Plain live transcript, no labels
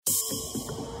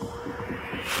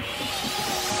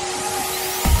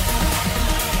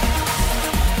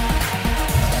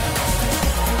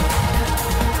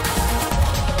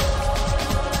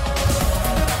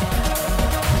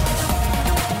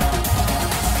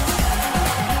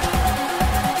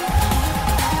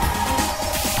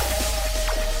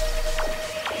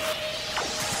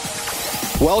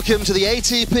Welcome to the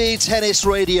ATP Tennis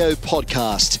Radio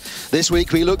podcast. This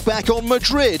week we look back on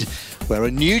Madrid, where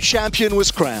a new champion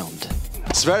was crowned.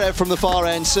 Zverev from the far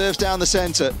end serves down the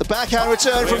centre. The backhand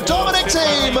return from Dominic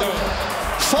Thiem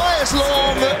fires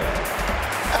long,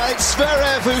 and it's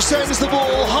Zverev who sends the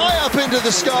ball high up into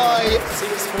the sky.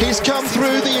 He's come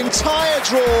through the entire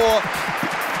draw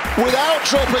without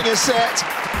dropping a set,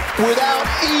 without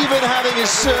even having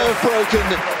his serve broken,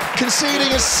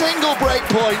 conceding a single break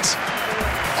point.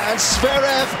 And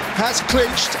Zverev has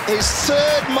clinched his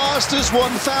third Masters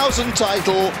 1000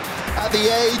 title at the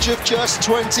age of just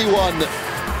 21.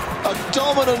 A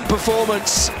dominant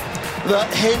performance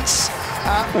that hints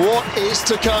at what is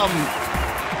to come.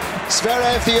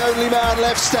 Zverev, the only man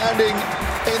left standing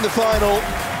in the final,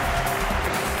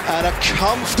 and a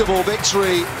comfortable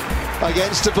victory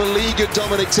against a beleaguered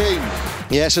Dominic Thiem.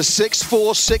 Yes, a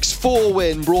 6-4, 6-4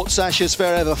 win brought Sascha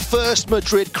Zverev a first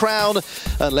Madrid crown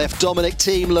and left Dominic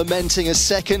Thiem lamenting a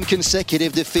second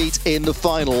consecutive defeat in the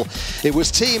final. It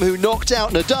was Thiem who knocked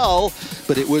out Nadal,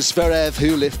 but it was Zverev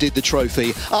who lifted the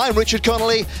trophy. I'm Richard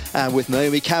Connelly, and with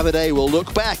Naomi Cavaday, we'll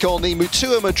look back on the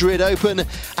Mutua Madrid Open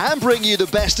and bring you the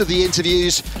best of the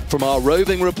interviews from our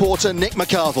roving reporter Nick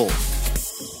McCarville.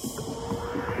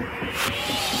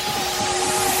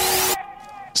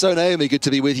 So Naomi, good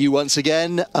to be with you once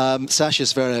again. Sascha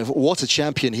Zverev, what a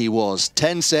champion he was.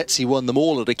 10 sets, he won them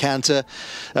all at a canter.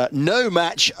 No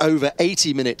match over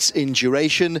 80 minutes in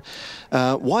duration.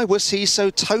 Why was he so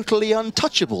totally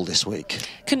untouchable this week?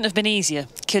 Couldn't have been easier,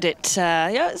 could it?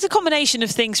 It's a combination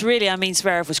of things, really. I mean,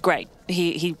 Zverev was great.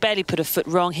 He barely put a foot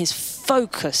wrong. His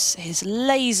focus, his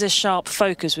laser-sharp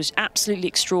focus was absolutely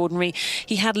extraordinary.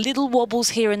 He had little wobbles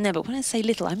here and there, but when I say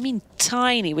little, I mean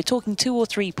tiny. We're talking 2 or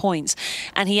 3 points.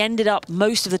 And he ended up,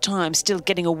 most of the time, still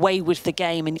getting away with the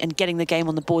game and getting the game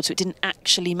on the board, so it didn't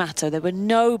actually matter. There were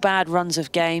no bad runs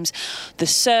of games. The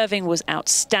serving was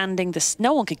outstanding.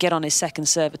 No one could get on his second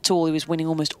serve at all. He was winning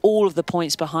almost all of the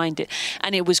points behind it,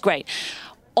 and it was great.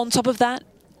 On top of that,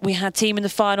 we had Thiem in the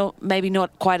final, maybe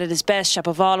not quite at his best.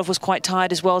 Shapovalov was quite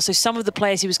tired as well. So some of the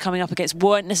players he was coming up against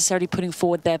weren't necessarily putting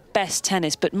forward their best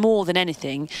tennis. But more than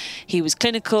anything, he was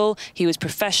clinical, he was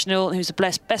professional, he was the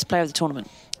best player of the tournament.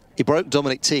 He broke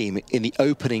Dominic Thiem in the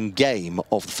opening game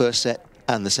of the first set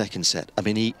and the second set. I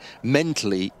mean, he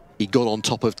got on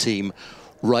top of Thiem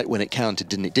right when it counted,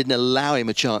 didn't it? Didn't allow him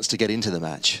a chance to get into the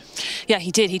match. Yeah,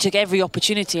 he did. He took every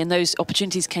opportunity, and those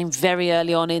opportunities came very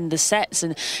early on in the sets.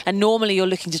 And normally you're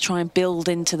looking to try and build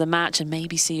into the match and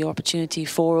maybe see your opportunity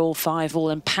 4-all, 5-all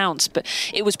and pounce. But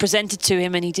it was presented to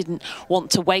him and he didn't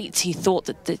want to wait. He thought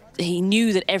that he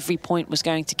knew that every point was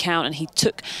going to count, and he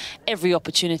took every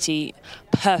opportunity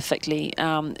perfectly.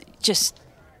 Just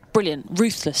brilliant,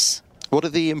 ruthless. What are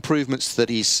the improvements that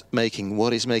he's making?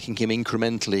 What is making him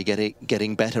incrementally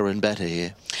getting better and better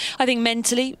here? I think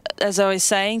mentally, as I was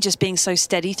saying, just being so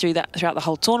steady throughout the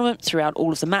whole tournament, throughout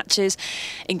all of the matches.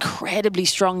 Incredibly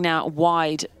strong now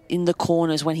wide in the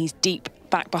corners when he's deep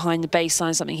back behind the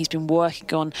baseline, something he's been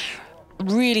working on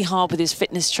really hard with his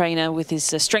fitness trainer, with his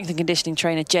strength and conditioning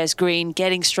trainer, Jez Green,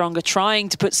 getting stronger, trying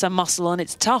to put some muscle on.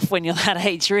 It's tough when you're that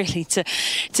age, really,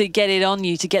 to get it on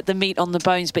you, to get the meat on the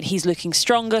bones. But he's looking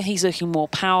stronger. He's looking more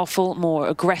powerful, more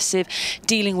aggressive,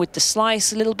 dealing with the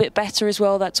slice a little bit better as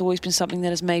well. That's always been something that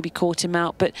has maybe caught him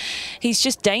out. But he's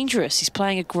just dangerous. He's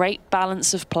playing a great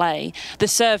balance of play. The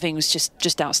serving was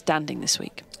just outstanding this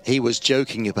week. He was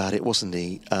joking about it, wasn't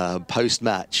he,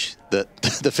 post-match, that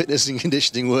the fitness and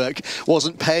conditioning work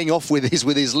wasn't paying off with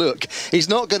his look. He's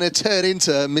not going to turn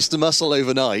into Mr. Muscle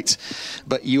overnight,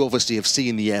 but you obviously have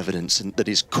seen the evidence and that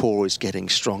his core is getting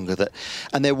stronger.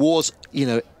 And there was,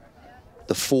 the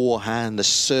forehand, the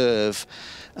serve.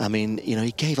 I mean,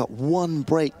 he gave up 1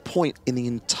 break point in the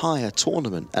entire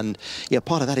tournament. And,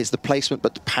 part of that is the placement,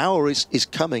 but the power is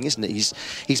coming, isn't it?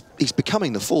 He's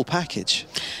becoming the full package.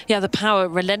 Yeah, the power,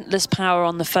 relentless power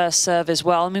on the first serve as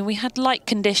well. I mean, we had light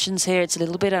conditions here. It's a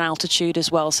little bit of altitude as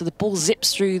well. So the ball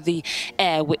zips through the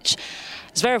air, which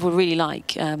Zverev would really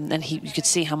like. And you could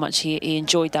see how much he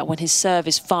enjoyed that. When his serve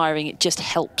is firing, it just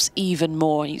helps even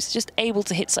more. He's just able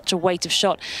to hit such a weight of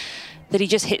shot that he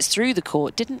just hits through the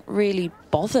court. Didn't really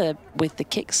bother with the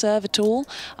kick serve at all.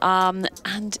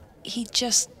 And he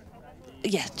just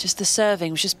yeah, just the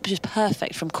serving was just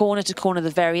perfect from corner to corner. The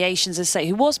variations, as I say,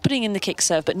 he was putting in the kick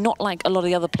serve, but not like a lot of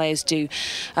the other players do.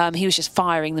 He was just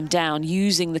firing them down,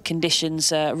 using the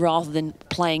conditions rather than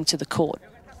playing to the court.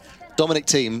 Dominic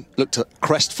Thiem looked a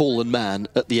crestfallen man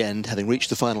at the end, having reached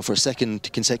the final for a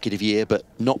second consecutive year, but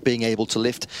not being able to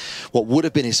lift what would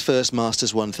have been his first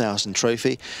Masters 1000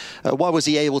 trophy. Why was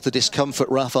he able to discomfort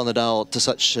Rafael Nadal to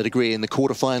such a degree in the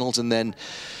quarterfinals and then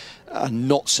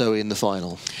not so in the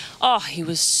final? Oh, he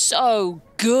was so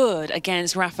good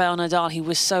against Rafael Nadal. He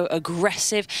was so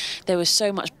aggressive. There was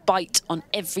so much bite on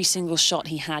every single shot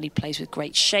he had. He plays with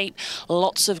great shape,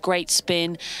 lots of great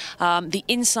spin. The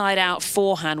inside-out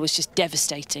forehand was just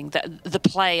devastating. The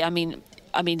play, I mean,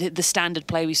 the standard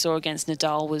play we saw against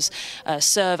Nadal was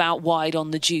serve out wide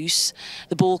on the deuce.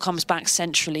 The ball comes back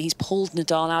centrally. He's pulled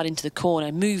Nadal out into the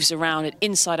corner, moves around it,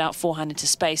 inside-out forehand into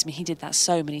space. I mean, he did that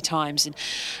so many times.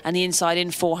 And the inside-in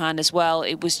forehand as well.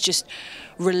 It was just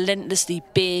relentlessly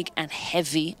big and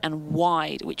heavy and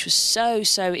wide, which was so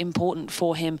important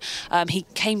for him. He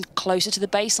came closer to the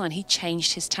baseline. He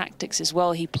changed his tactics as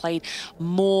well. He played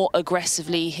more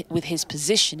aggressively with his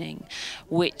positioning,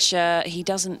 which he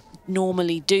doesn't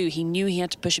normally do. He knew he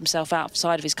had to push himself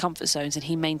outside of his comfort zones, and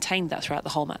he maintained that throughout the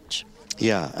whole match.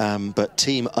 Yeah, but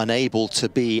Thiem unable to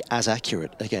be as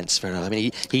accurate against Zverev. I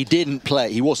mean, he didn't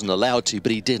play. He wasn't allowed to,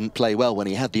 but he didn't play well when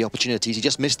he had the opportunities. He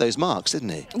just missed those marks, didn't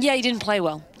he? Yeah, he didn't play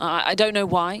well. I don't know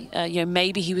why.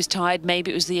 Maybe he was tired.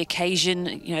 Maybe it was the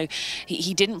occasion.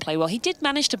 He didn't play well. He did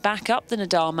manage to back up the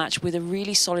Nadal match with a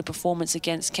really solid performance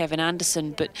against Kevin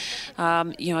Anderson. But I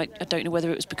don't know whether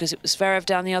it was because it was Zverev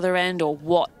down the other end or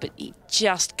what. But he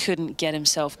just couldn't get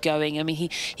himself going. I mean,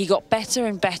 he got better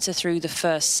and better through the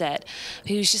first set.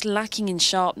 He was just lacking in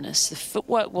sharpness. The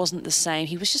footwork wasn't the same.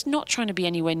 He was just not trying to be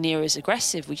anywhere near as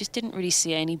aggressive. We just didn't really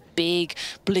see any big,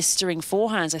 blistering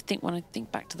forehands. I think when I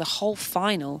think back to the whole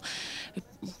final, we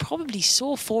probably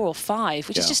saw 4 or 5,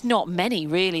 which is just not many,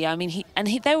 really. I mean,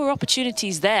 there were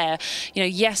opportunities there.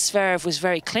 Yes, Zverev was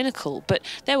very clinical, but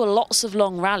there were lots of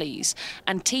long rallies,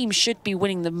 and Thiem should be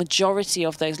winning the majority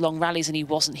of those long rallies, and he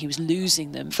wasn't. He was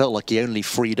losing them. Felt like he only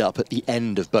freed up at the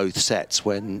end of both sets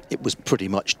when it was pretty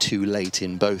much too late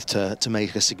in both to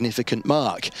make a significant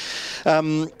mark.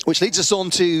 Which leads us on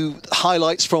to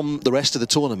highlights from the rest of the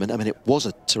tournament. I mean, it was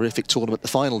a terrific tournament. The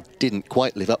final didn't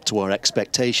quite live up to our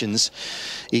expectations,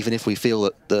 even if we feel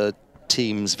that the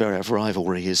Thiem's Zverev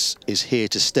rivalry is here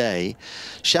to stay.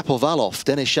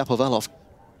 Denis Shapovalov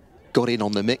got in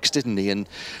on the mix, didn't he, and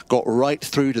got right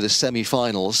through to the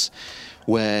semi-finals,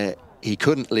 where he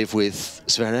couldn't live with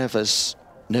Zverev as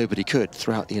nobody could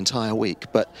throughout the entire week.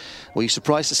 But were you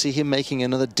surprised to see him making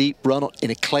another deep run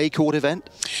in a clay court event?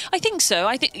 I think so.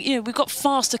 I think we've got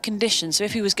faster conditions, so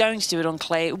if he was going to do it on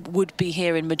clay, it would be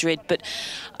here in Madrid. But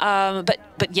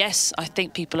yes, I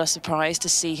think people are surprised to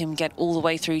see him get all the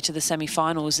way through to the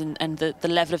semi-finals and the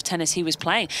level of tennis he was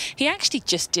playing. He actually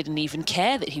just didn't even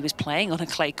care that he was playing on a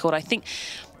clay court. I think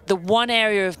the one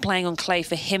area of playing on clay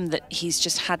for him that he's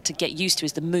just had to get used to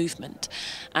is the movement.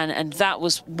 And that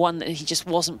was one that he just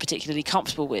wasn't particularly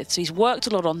comfortable with. So he's worked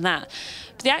a lot on that.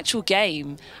 But the actual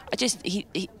game,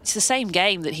 it's the same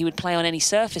game that he would play on any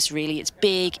surface, really. It's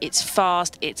big, it's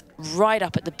fast, it's right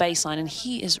up at the baseline. And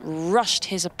he has rushed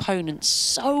his opponent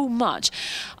so much.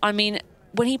 I mean,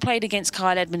 when he played against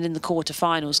Kyle Edmund in the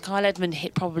quarterfinals, Kyle Edmund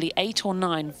hit probably 8 or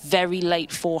 9 very late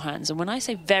forehands. And when I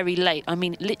say very late, I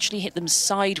mean literally hit them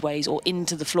sideways or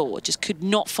into the floor. Just could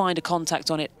not find a contact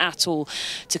on it at all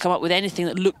to come up with anything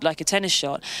that looked like a tennis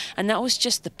shot. And that was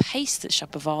just the pace that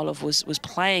Shapovalov was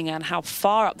playing and how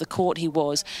far up the court he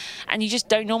was. And you just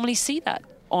don't normally see that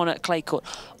on a clay court.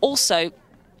 Also,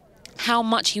 how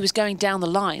much he was going down the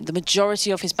line. The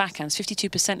majority of his backhands,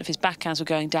 52% of his backhands were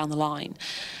going down the line.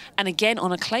 And again,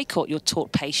 on a clay court, you're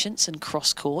taught patience and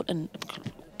cross-court and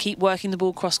keep working the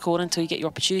ball cross-court until you get your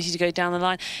opportunity to go down the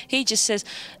line. He just says,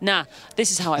 nah,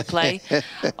 this is how I play.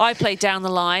 I play down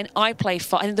the line. I play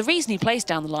fast. And the reason he plays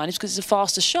down the line is because it's a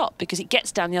faster shot, because it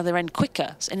gets down the other end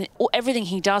quicker. And everything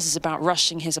he does is about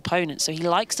rushing his opponent. So he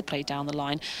likes to play down the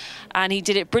line. And he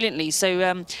did it brilliantly.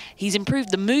 So he's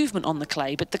improved the movement on the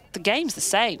clay, but the game's the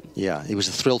same. Yeah, it was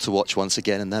a thrill to watch once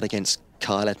again, and that against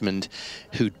Kyle Edmund,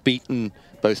 who'd beaten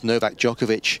both Novak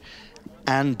Djokovic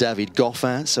and David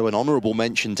Goffin. So an honourable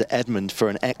mention to Edmund for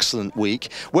an excellent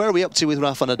week. Where are we up to with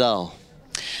Rafa Nadal?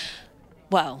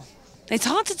 Well, It's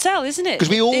hard to tell, isn't it? Because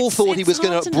we all thought he was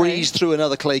going to breeze through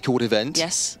another clay court event.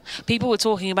 Yes. People were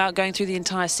talking about going through the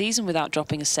entire season without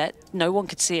dropping a set. No one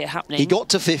could see it happening. He got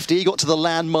to 50. He got to the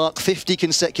landmark 50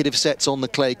 consecutive sets on the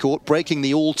clay court, breaking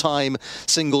the all-time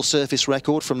single surface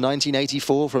record from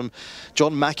 1984 from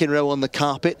John McEnroe on the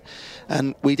carpet.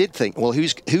 And we did think, well,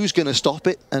 who's going to stop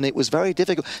it? And it was very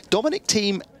difficult. Dominic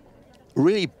Thiem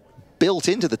really built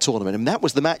into the tournament, and that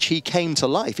was the match he came to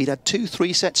life. He'd had 2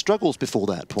 3-set struggles before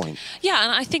that point. Yeah,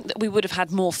 and I think that we would have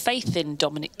had more faith in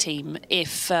Dominic Thiem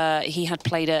if he had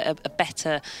played a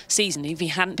better season, if he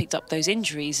hadn't picked up those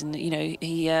injuries. And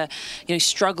he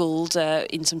struggled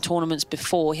in some tournaments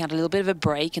before. He had a little bit of a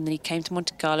break, and then he came to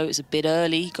Monte Carlo. It was a bit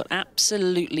early. He got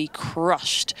absolutely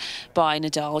crushed by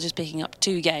Nadal, just picking up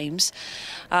 2 games.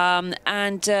 That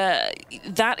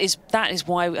is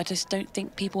why I just don't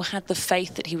think people had the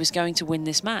faith that he was going to win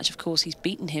this match. Of course, he's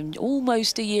beaten him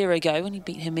almost a year ago when he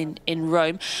beat him in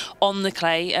Rome on the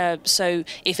clay. So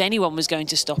if anyone was going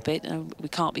to stop it, we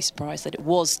can't be surprised that it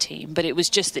was Thiem, but it was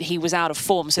just that he was out of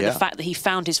form. So the fact that he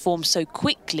found his form so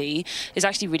quickly is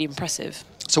actually really impressive.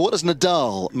 So what does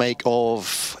Nadal make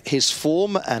of his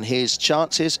form and his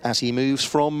chances as he moves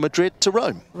from Madrid to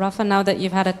Rome? Rafa, now that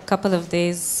you've had a couple of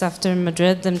days after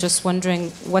Madrid, I'm just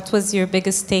wondering, what was your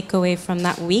biggest takeaway from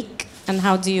that week? And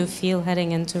how do you feel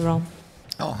heading into Rome?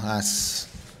 Oh, as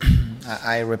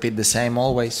I repeat the same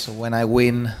always. When I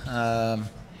win, I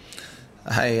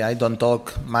don't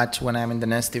talk much when I'm in the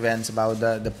next events about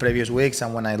the previous weeks,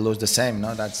 and when I lose, the same.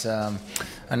 No, that's a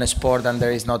sport, and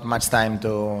there is not much time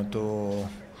to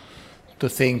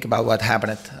think about what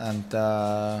happened. And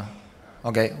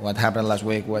okay, what happened last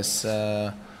week was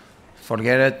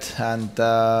forget it, and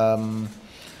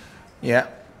yeah.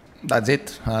 That's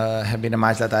it. Have been a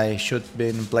match that I should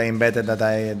been playing better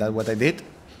than what I did.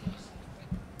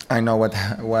 I know what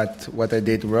I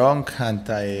did wrong, and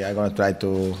I'm gonna try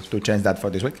to change that for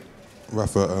this week.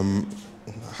 Rafa,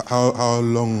 how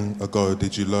long ago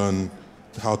did you learn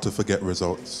how to forget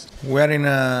results? We're in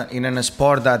a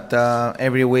sport that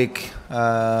every week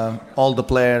all the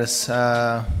players,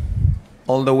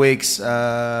 all the weeks,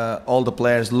 all the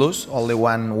players lose, only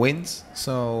one wins.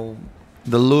 So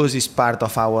the lose is part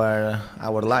of our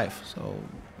life, so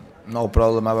no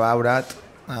problem about that.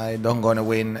 I don't gonna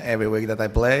win every week that I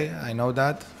play. I know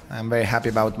that. I'm very happy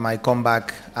about my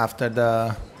comeback after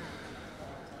the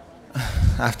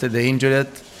injury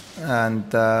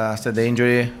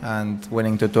and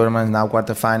winning 2 tournaments, now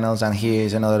quarterfinals, and here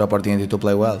is another opportunity to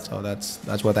play well. So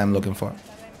that's what I'm looking for.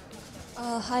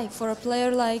 Hi, for a player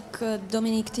like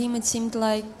Dominic Thiem, it seemed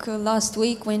like last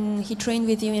week when he trained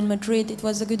with you in Madrid, it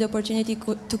was a good opportunity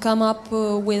to come up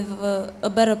with a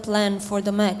better plan for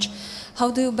the match. How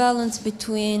do you balance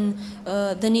between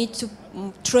the need to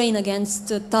train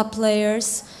against top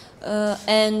players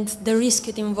and the risk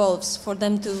it involves for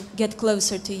them to get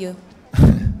closer to you?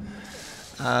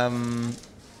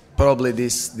 Probably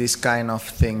these kind of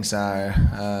things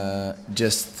are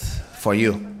just for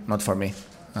you, not for me.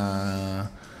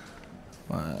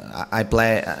 I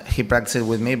play. He practices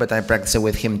with me, but I practice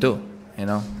with him too.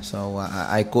 So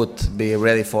I could be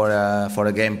ready for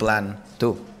a game plan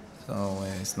too. So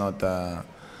it's not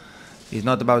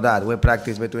about that. We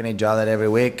practice between each other every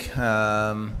week.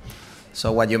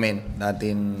 So what do you mean? That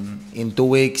in 2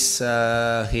 weeks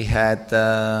he had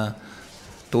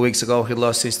 2 weeks ago he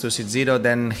lost 6-2, 6-0.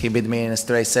 Then he beat me in a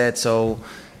straight set. So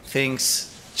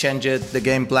things changed the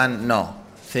game plan? No.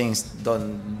 Things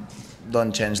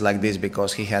don't change like this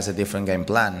because he has a different game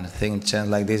plan. Things change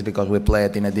like this because we play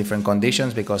it in a different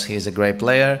conditions, because he is a great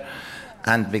player,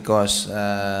 and because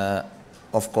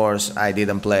of course I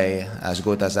didn't play as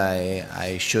good as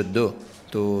I should do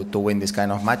to win this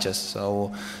kind of matches.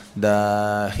 So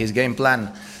his game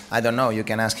plan, I don't know. You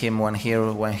can ask him when he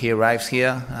arrives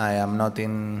here. I am not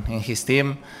in his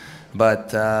team,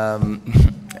 but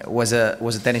was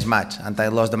a tennis match, and I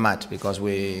lost the match because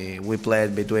we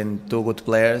played between 2 good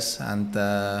players, and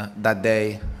that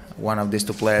day one of these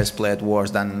 2 players played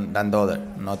worse than the other.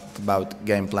 Not about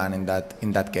game plan in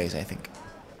that case, I think.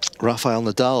 Rafael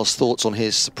Nadal's thoughts on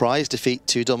his surprise defeat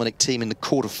to Dominic Thiem in the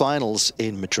quarterfinals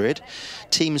in Madrid.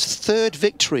 Thiem's 3rd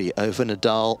victory over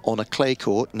Nadal on a clay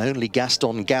court, and only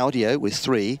Gaston Gaudio with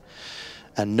 3.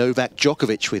 And Novak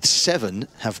Djokovic with 7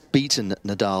 have beaten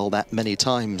Nadal that many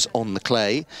times on the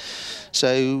clay.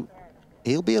 So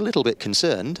he'll be a little bit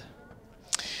concerned.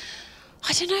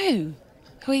 I don't know.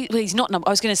 Well, he's not. I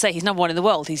was going to say he's number 1 in the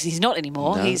world. He's not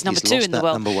anymore. No, he's number 2 in the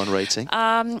world. Number 1 rating.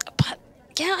 But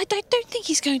yeah, I don't think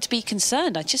he's going to be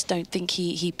concerned. I just don't think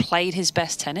he played his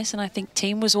best tennis, and I think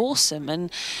Thiem was awesome.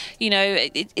 And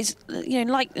it's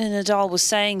like Nadal was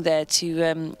saying there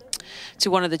to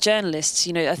one of the journalists,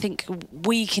 I think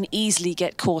we can easily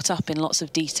get caught up in lots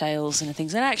of details and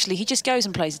things. And actually, he just goes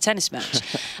and plays a tennis match.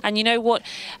 And you know what?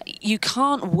 You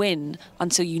can't win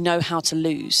until you know how to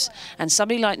lose. And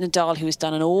somebody like Nadal, who has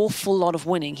done an awful lot of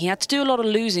winning, he had to do a lot of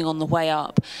losing on the way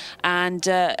up. And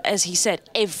as he said,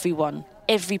 every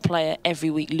player, every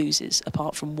week loses,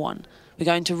 apart from one. We're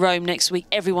going to Rome next week.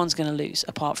 Everyone's going to lose,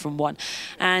 apart from one.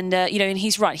 And, and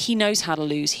he's right. He knows how to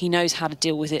lose. He knows how to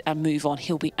deal with it and move on.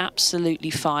 He'll be absolutely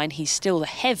fine. He's still the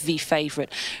heavy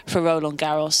favourite for Roland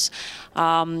Garros.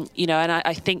 And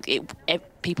I think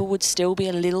people would still be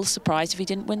a little surprised if he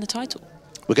didn't win the title.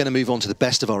 We're going to move on to the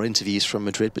best of our interviews from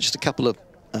Madrid, but just a couple of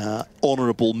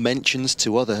honourable mentions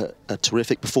to other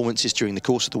terrific performances during the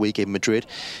course of the week in Madrid.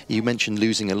 You mentioned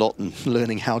losing a lot and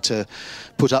learning how to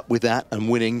put up with that and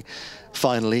winning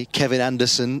finally. Kevin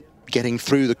Anderson getting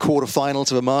through the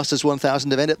quarterfinals of a Masters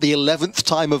 1000 event at the 11th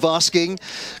time of asking.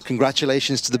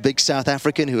 Congratulations to the big South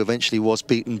African, who eventually was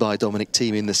beaten by Dominic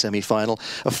Thiem in the semi-final.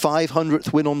 A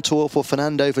 500th win on tour for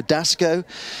Fernando Verdasco,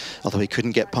 although he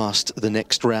couldn't get past the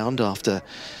next round after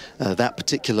that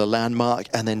particular landmark.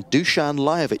 And then Dusan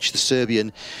Lajovic, the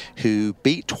Serbian, who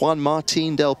beat Juan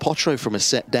Martín del Potro from a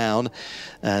set down,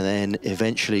 and then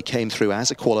eventually came through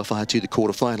as a qualifier to the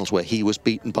quarterfinals, where he was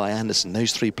beaten by Anderson.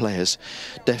 Those three players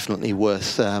definitely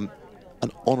worth an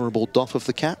honourable doff of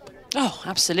the cap. Oh,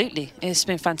 absolutely. It's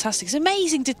been fantastic. It's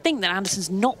amazing to think that Anderson's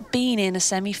not been in a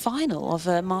semi-final of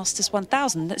a Masters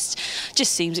 1000. That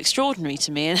just seems extraordinary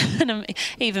to me, and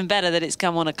even better that it's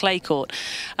come on a clay court.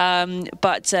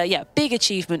 But big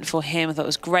achievement for him. I thought it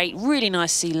was great. Really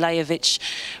nice to see Lajovic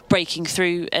breaking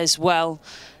through as well.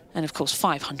 And, of course,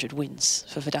 500 wins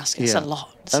for Verdasco. It's a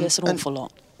lot. It's an awful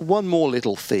lot. One more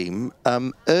little theme.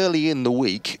 Early in the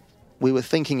week, we were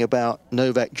thinking about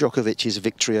Novak Djokovic's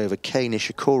victory over Kei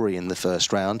Nishikori in the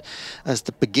first round as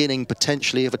the beginning,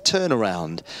 potentially, of a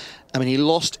turnaround. I mean, he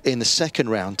lost in the second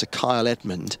round to Kyle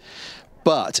Edmund,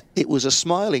 but it was a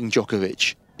smiling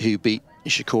Djokovic who beat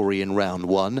Nishikori in round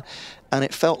one, and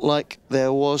it felt like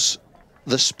there was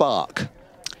the spark.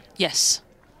 Yes,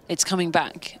 it's coming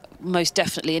back. Most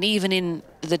definitely. And even in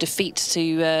the defeat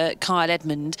to Kyle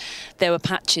Edmund, there were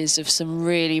patches of some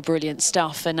really brilliant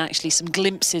stuff and actually some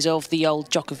glimpses of the old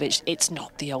Djokovic. It's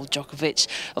not the old Djokovic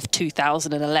of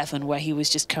 2011 where he was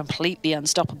just completely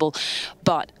unstoppable,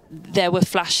 but there were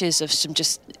flashes of some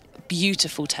just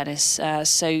beautiful tennis,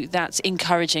 so that's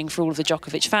encouraging for all of the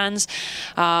Djokovic fans.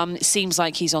 It seems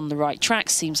like he's on the right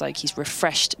track, seems like he's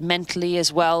refreshed mentally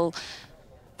as well.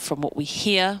 From what we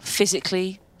hear,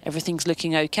 physically, everything's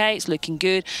looking okay. It's looking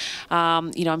good.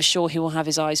 I'm sure he will have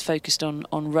his eyes focused on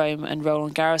Rome and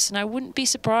Roland Garros. And I wouldn't be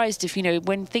surprised if,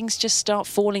 when things just start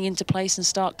falling into place and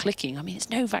start clicking. I mean,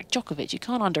 it's Novak Djokovic. You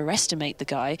can't underestimate the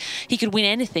guy. He could win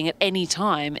anything at any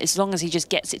time as long as he just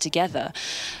gets it together.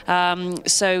 One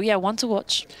to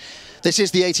watch. This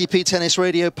is the ATP Tennis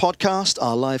Radio podcast,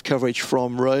 our live coverage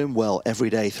from Rome,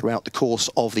 every day throughout the course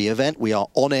of the event. We are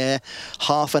on air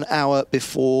half an hour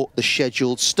before the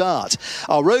scheduled start.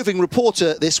 Our roving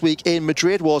reporter this week in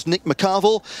Madrid was Nick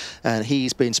McCarville, and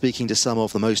he's been speaking to some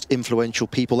of the most influential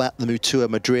people at the Mutua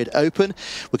Madrid Open.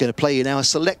 We're going to play you now a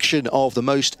selection of the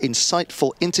most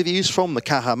insightful interviews from the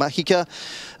Caja Mágica,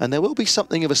 and there will be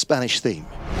something of a Spanish theme.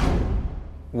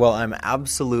 Well, I'm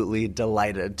absolutely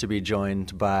delighted to be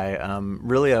joined by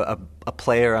really a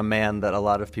player, a man that a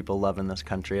lot of people love in this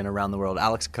country and around the world,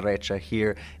 Alex Corretja,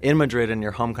 here in Madrid, in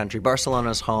your home country.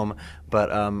 Barcelona's home,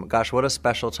 but gosh, what a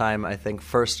special time, I think,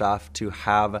 first off, to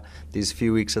have these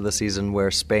few weeks of the season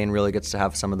where Spain really gets to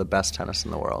have some of the best tennis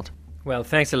in the world. Well,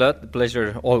 thanks a lot. The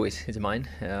pleasure always is mine.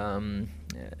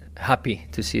 Happy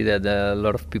to see that a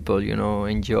lot of people,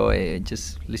 enjoy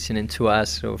just listening to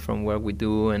us from what we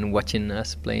do and watching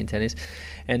us playing tennis.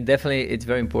 And definitely it's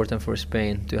very important for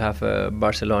Spain to have a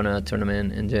Barcelona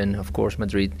tournament and then, of course,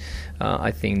 Madrid.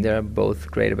 I think they're both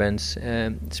great events,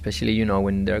 especially,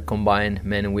 when they're combined,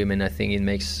 men and women. I think it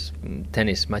makes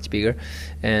tennis much bigger.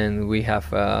 And we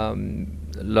have a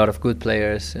lot of good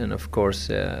players and, of course,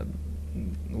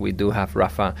 we do have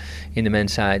Rafa in the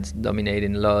men's side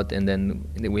dominating a lot, and then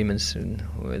the women's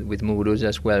with Muguruza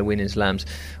as well, winning slams,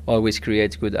 always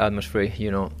creates good atmosphere,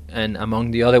 And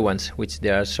among the other ones, which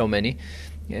there are so many,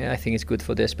 I think it's good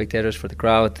for the spectators, for the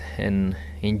crowd, and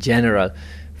in general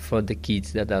for the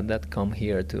kids that come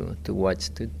here to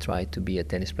watch, to try to be a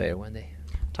tennis player one day.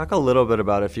 Talk a little bit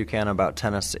about, if you can, about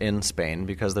tennis in Spain,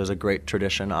 because there's a great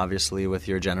tradition, obviously, with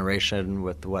your generation,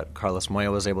 with what Carlos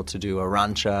Moya was able to do,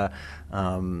 Arantxa,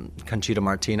 Conchita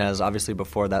Martinez, obviously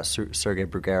before that, Sergei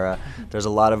Bruguera. There's a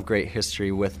lot of great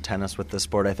history with tennis, with the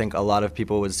sport. I think a lot of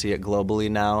people would see it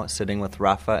globally now, sitting with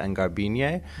Rafa and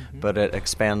Garbiñe, but it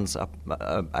expands up.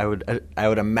 I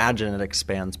would imagine it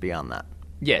expands beyond that.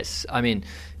 Yes, I mean,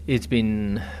 it's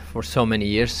been for so many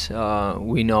years.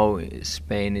 We know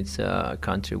Spain is a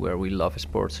country where we love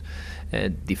sports,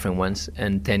 different ones,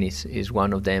 and tennis is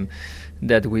one of them.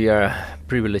 That we are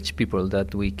privileged people,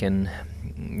 that we can,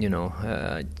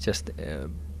 just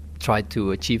try to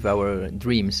achieve our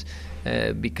dreams,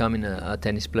 becoming a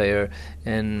tennis player.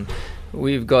 And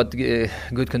we've got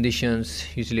good conditions.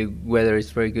 Usually weather is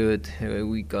very good.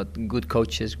 We got good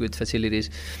coaches, good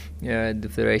facilities. The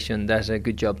federation does a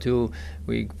good job too.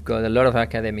 We've got a lot of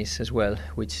academies as well,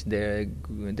 which they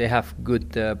have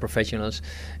good professionals,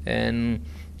 and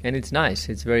it's nice.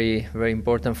 It's very, very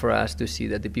important for us to see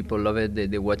that the people love it.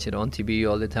 They watch it on TV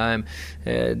all the time.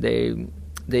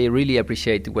 They really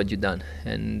appreciate what you've done,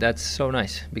 and that's so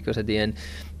nice, because at the end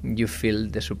you feel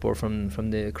the support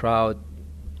from the crowd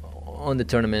on the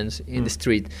tournaments, in the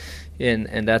street,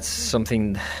 and that's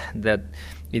something that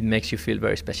it makes you feel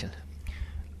very special.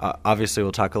 Obviously,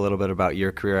 we'll talk a little bit about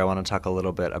your career. I want to talk a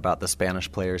little bit about the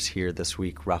Spanish players here this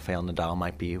week. Rafael Nadal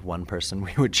might be one person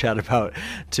we would chat about,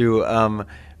 too.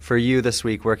 For you this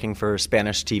week, working for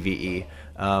Spanish TVE,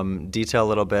 detail a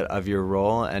little bit of your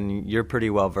role, and you're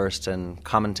pretty well versed in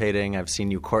commentating. I've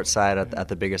seen you courtside at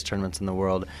the biggest tournaments in the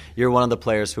world. You're one of the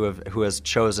players who has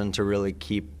chosen to really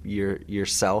keep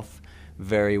yourself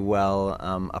very well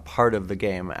a part of the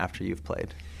game after you've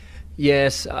played.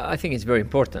 Yes, I think it's very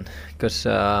important, because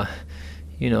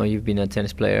you've been a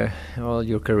tennis player all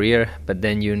your career, but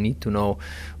then you need to know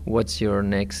what's your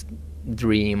next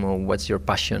dream or what's your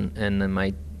passion. And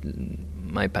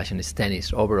my passion is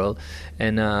tennis overall,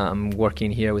 and I'm working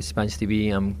here with Spanish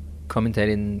TV. I'm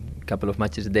commentating a couple of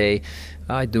matches a day.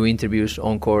 I do interviews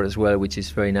on court as well, which is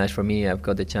very nice for me. I've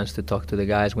got the chance to talk to the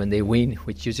guys when they win,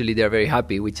 which usually they're very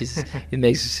happy, which is it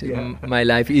makes my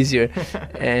life easier.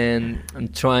 And I'm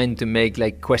trying to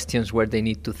make questions where they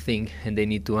need to think and they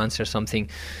need to answer something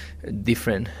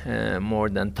different, more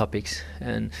than topics.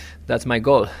 And that's my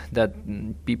goal, that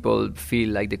people feel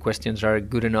like the questions are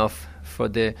good enough for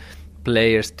the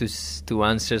players to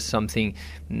answer something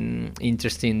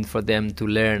interesting for them to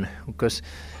learn, because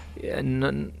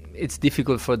it's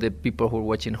difficult for the people who are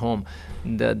watching home,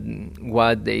 that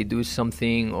what they do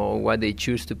something or what they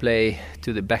choose to play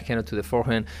to the backhand or to the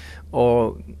forehand,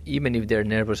 or even if they're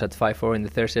nervous at 5-4 in the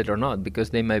third set or not,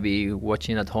 because they might be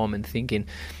watching at home and thinking,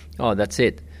 oh, that's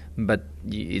it. But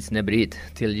it's never it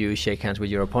till you shake hands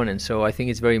with your opponent. So I think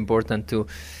it's very important to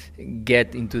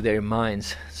get into their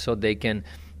minds so they can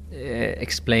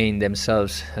explain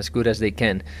themselves as good as they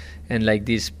can, and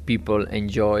these people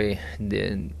enjoy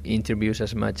the interviews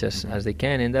as much as they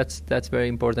can, and that's very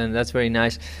important. That's very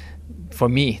nice for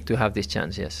me to have this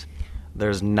chance. Yes,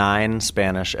 there's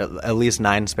at least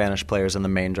nine Spanish players in the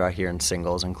main draw here in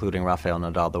singles, including Rafael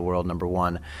Nadal, the world number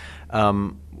one.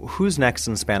 Who's next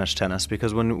in Spanish tennis?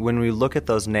 Because when we look at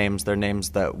those names, they're names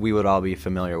that we would all be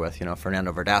familiar with.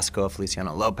 Fernando Verdasco,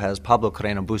 Feliciano Lopez, Pablo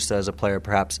Carreño Busta is a player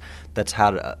perhaps that's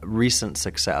had recent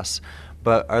success.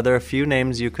 But are there a few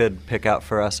names you could pick out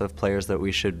for us of players that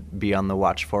we should be on the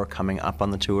watch for coming up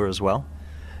on the tour as well?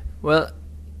 Well,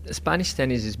 Spanish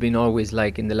tennis has been always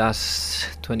in the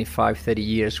last 25, 30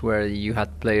 years, where you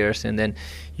had players and then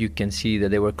you can see that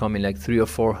they were coming 3 or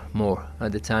 4 more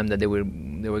at the time, that they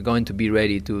were going to be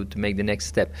ready to make the next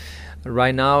step.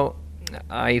 Right now,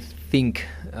 I think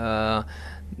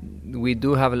we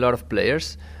do have a lot of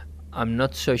players. I'm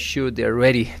not so sure they're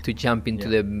ready to jump into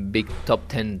the big top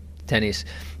 10 tennis.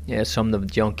 Some of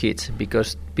the young kids,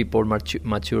 because people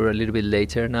mature a little bit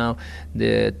later now.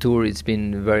 The tour, it's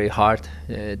been very hard,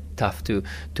 tough to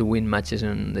win matches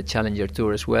on the Challenger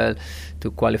Tour as well,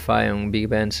 to qualify on big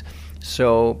events.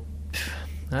 So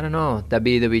I don't know.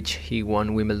 Davidovich, he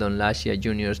won Wimbledon last year,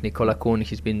 juniors. Nicola Kuhn,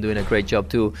 he's been doing a great job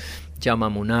too.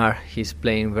 Jaume Munar, he's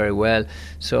playing very well.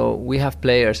 So we have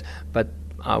players, but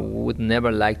I would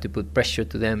never like to put pressure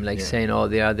to them, saying, oh,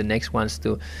 they are the next ones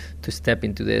to step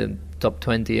into the top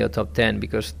 20 or top 10,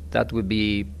 because that would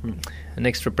be an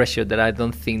extra pressure that I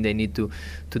don't think they need to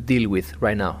deal with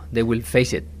right now. They will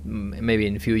face it maybe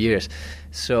in a few years.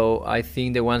 So I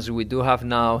think the ones we do have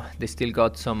now, they still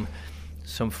got some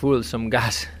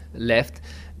gas left.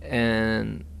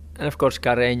 And of course,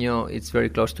 Carreño, it's very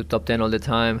close to top 10 all the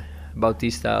time.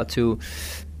 Bautista too.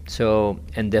 So,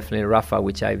 and definitely Rafa,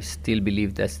 which I still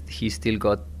believe that he still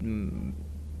got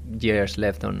years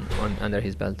left on under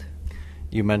his belt.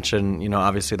 You mentioned,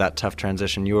 obviously that tough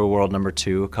transition. You were world number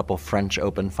 2, a couple French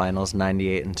Open finals,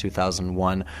 98 and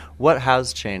 2001. What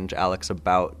has changed, Alex,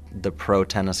 about the pro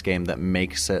tennis game that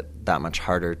makes it that much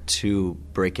harder to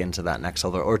break into that next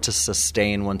level or to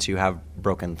sustain once you have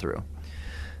broken through?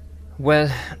 Well,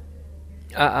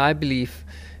 I believe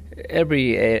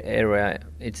every area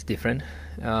it's different.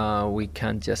 We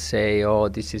can't just say, oh,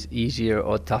 this is easier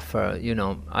or tougher.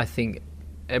 I think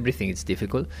everything is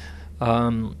difficult.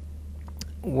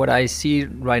 What I see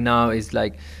right now is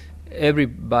like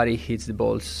everybody hits the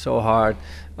ball so hard.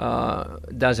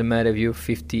 Doesn't matter if you're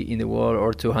 50 in the world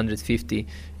or 250.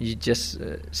 You just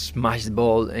smash the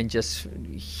ball and just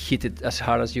hit it as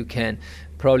hard as you can.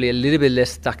 Probably a little bit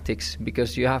less tactics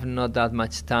because you have not that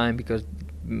much time because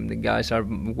the guys are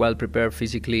well prepared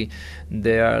physically.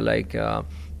 They are like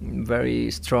very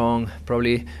strong.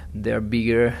 Probably they're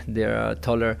bigger, they're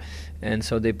taller, and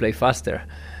so they play faster.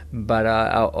 But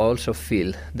I also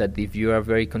feel that if you are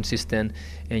very consistent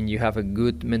and you have a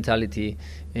good mentality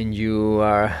and you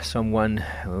are someone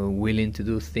willing to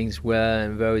do things well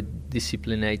and very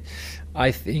disciplined,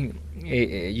 I think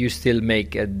you still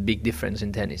make a big difference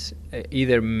in tennis,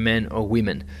 either men or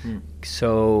women.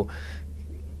 So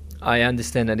I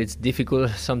understand that it's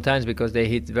difficult sometimes because they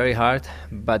hit very hard,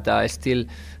 but I still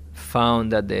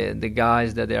found that the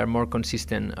guys that they are more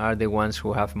consistent are the ones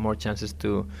who have more chances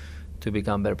to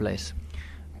become better players.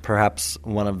 Perhaps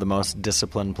one of the most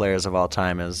disciplined players of all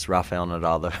time is Rafael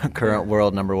Nadal, the current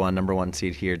world number one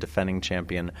seed here, defending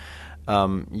champion.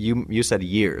 You said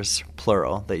years,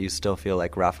 plural, that you still feel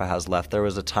like Rafa has left. There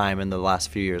was a time in the last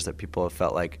few years that people have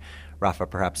felt like Rafa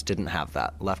perhaps didn't have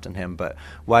that left in him. But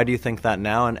why do you think that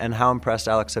now? And how impressed,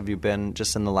 Alex, have you been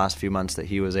just in the last few months that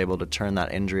he was able to turn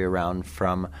that injury around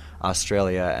from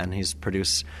Australia and he's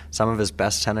produced some of his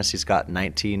best tennis? He's got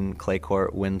 19 clay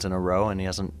court wins in a row and he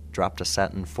hasn't dropped a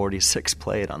set in 46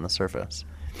 played on the surface.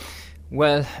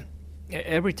 Well,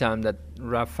 every time that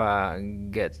Rafa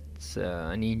gets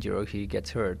an injury or he gets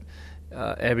hurt,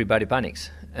 everybody panics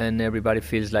and everybody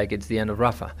feels like it's the end of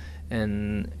Rafa.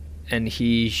 And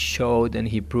he showed and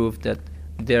he proved that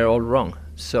they're all wrong.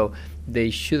 So they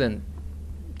shouldn't,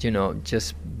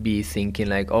 just be thinking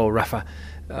like, oh, Rafa,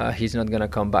 he's not going to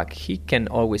come back. He can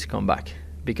always come back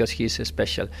because he's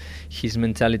special. His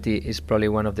mentality is probably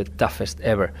one of the toughest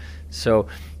ever. So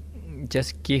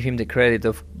just give him the credit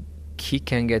of he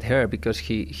can get hurt because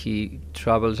he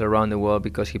travels around the world,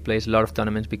 because he plays a lot of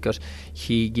tournaments, because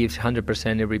he gives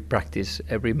 100% every practice,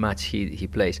 every match he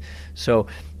plays. So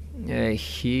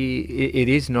it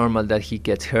is normal that he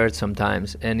gets hurt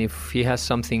sometimes, and if he has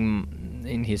something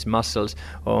in his muscles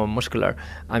or muscular,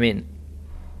 I mean,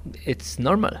 it's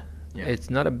normal. Yeah. It's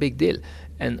not a big deal.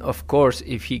 And of course,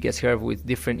 if he gets hurt with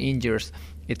different injuries,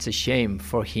 it's a shame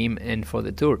for him and for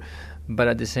the tour. But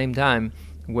at the same time,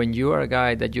 when you are a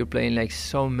guy that you're playing like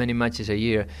so many matches a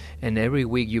year, and every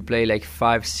week you play like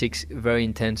 5-6 very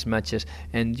intense matches,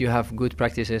 and you have good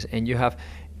practices, and you have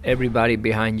everybody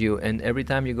behind you, and every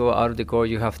time you go out of the court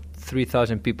you have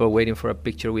 3,000 people waiting for a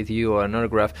picture with you or an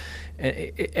autograph,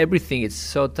 and everything is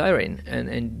so tiring,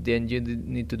 and then you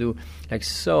need to do like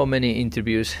so many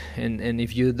interviews, and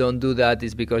if you don't do that,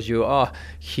 it's because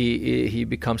he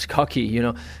becomes cocky,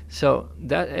 so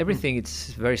that everything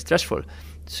it's very stressful.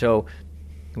 So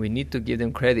we need to give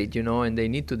them credit, and they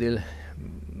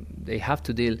have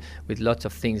to deal with lots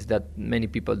of things that many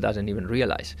people doesn't even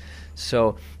realize.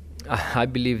 So I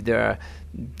believe they are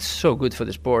so good for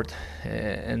the sport,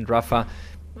 and Rafa,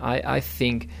 I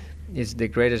think, is the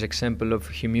greatest example of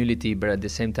humility, but at the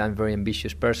same time very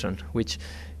ambitious person, which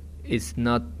is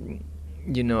not,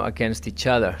 against each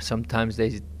other. Sometimes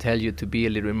they tell you to be a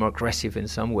little bit more aggressive in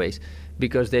some ways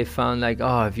because they found like,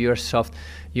 if you're soft,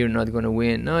 you're not going to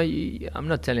win. No, I'm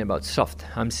not telling about soft.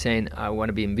 I'm saying I want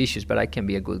to be ambitious, but I can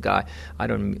be a good guy. I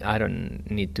don't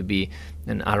need to be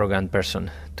an arrogant person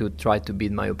to try to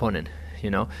beat my opponent,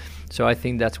 So I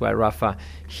think that's why Rafa,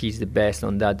 he's the best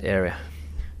on that area.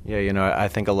 Yeah, I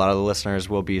think a lot of the listeners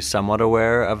will be somewhat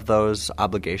aware of those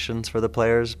obligations for the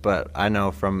players, but I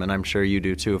know and I'm sure you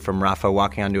do too, from Rafa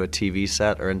walking onto a TV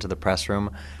set or into the press room,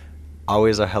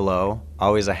 always a hello,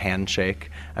 always a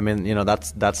handshake. I mean,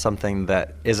 that's something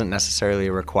that isn't necessarily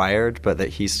required, but that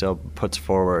he still puts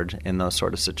forward in those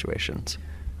sort of situations.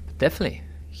 Definitely.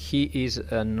 He is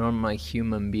a normal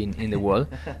human being in the world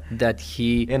that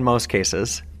he... In most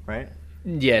cases, right?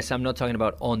 Yes, I'm not talking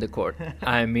about on the court.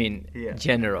 I mean,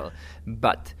 general.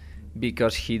 But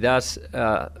because he does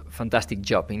a fantastic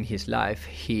job in his life.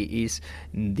 He is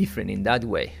different in that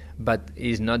way, but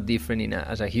is not different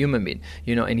as a human being,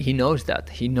 and he knows that.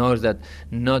 He knows that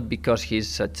not because he's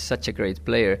such a great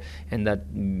player and that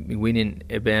winning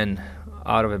event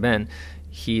out of event,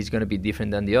 he's going to be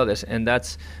different than the others. And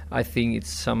that's, I think, it's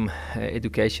some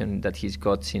education that he's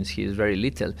got since he is very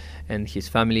little, and his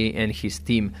family and his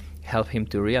team help him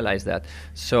to realize that.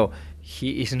 So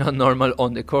he is not normal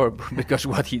on the court because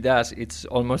what he does, it's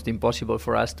almost impossible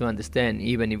for us to understand,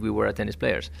 even if we were tennis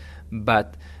players.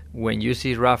 But when you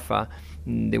see Rafa,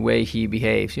 the way he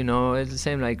behaves, it's the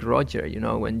same like Roger.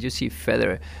 When you see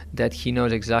Federer, that he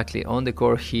knows exactly on the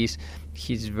court, he's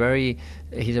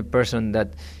a person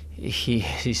that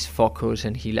he's focused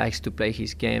and he likes to play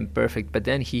his game perfect, but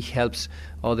then he helps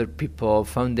other people.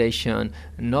 Foundation,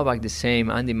 Novak the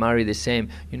same, Andy Murray the same.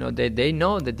 They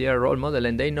know that they are a role model,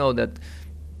 and they know that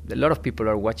a lot of people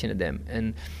are watching them,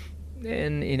 and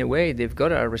in a way they've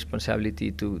got a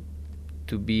responsibility to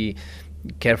be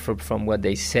careful from what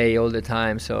they say all the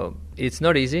time. So it's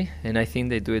not easy, and I think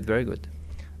they do it very good.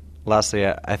 Lastly,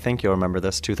 I think you'll remember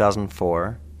this,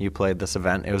 2004. You played this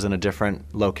event. It was in a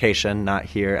different location, not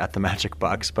here at the Magic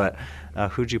Box, but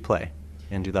who'd you play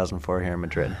in 2004 here in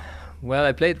Madrid? Well,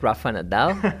 I played Rafael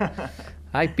Nadal.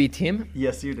 I beat him.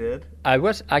 Yes, you did. I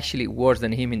was actually worse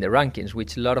than him in the rankings,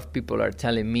 which a lot of people are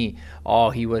telling me,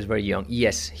 he was very young.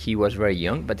 Yes, he was very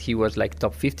young, but he was like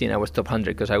top 50 and I was top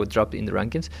 100 because I would drop in the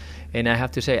rankings. And I have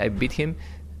to say, I beat him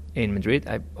in Madrid.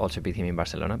 I also beat him in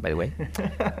Barcelona, by the way.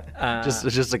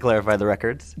 Just to clarify the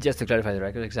records. Just to clarify the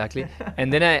record, exactly.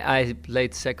 And then I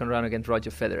played second round against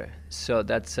Roger Federer. So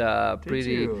that's a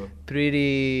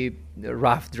pretty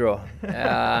rough draw.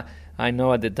 I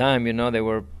know at the time, they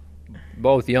were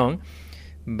both young,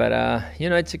 but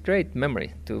it's a great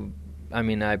memory.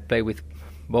 I played with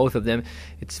both of them.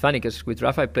 It's funny because with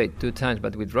Rafa I played 2 times,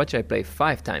 but with Roger I played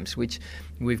 5 times, which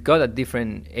we've got at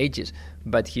different ages.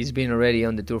 But he's been already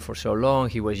on the tour for so long.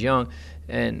 He was young,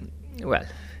 and well,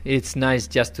 it's nice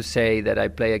just to say that I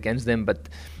play against them. But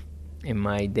in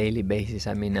my daily basis,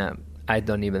 I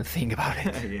don't even think about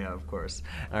it. Yeah, of course.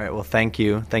 All right. Well, thank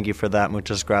you for that.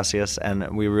 Muchas gracias,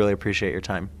 and we really appreciate your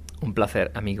time. Un placer,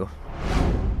 amigo.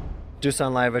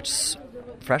 Dusan Lajovic,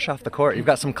 fresh off the court. You've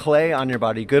got some clay on your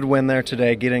body. Good win there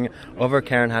today, getting over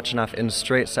Karen Khachanov in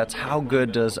straight sets. How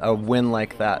good does a win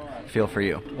like that feel for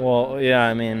you? Well,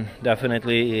 yeah,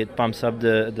 definitely it pumps up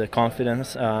the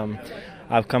confidence.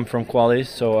 I've come from qualies,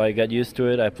 so I got used to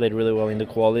it. I played really well in the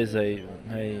qualies.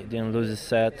 I didn't lose a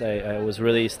set. I was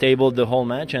really stable the whole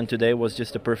match, and today was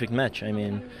just a perfect match.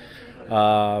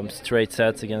 Straight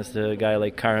sets against a guy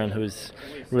like Karen, who's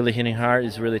really hitting hard,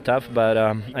 is really tough, but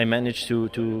I managed to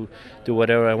do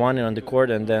whatever I wanted on the court,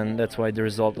 and then that's why the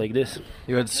result like this.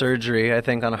 You had surgery, I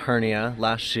think, on a hernia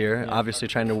last year, obviously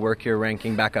trying to work your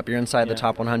ranking back up. You're inside the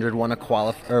top 100, won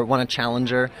a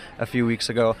challenger a few weeks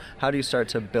ago. How do you start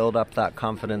to build up that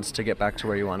confidence to get back to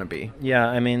where you want to be?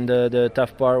 Yeah, the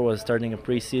tough part was starting a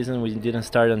preseason. We didn't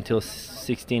start until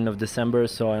 16th of December,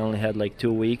 so I only had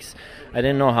 2 weeks. I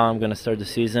didn't know how I'm going to start the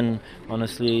season.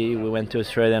 Honestly, we went to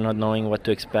Australia not knowing what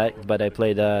to expect, but I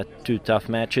played 2 tough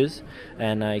matches,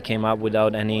 and I came up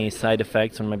without any side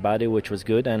effects on my body, which was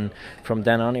good. And from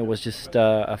then on, it was just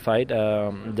a fight.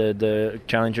 The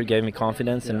challenger gave me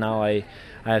confidence, and now I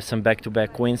have some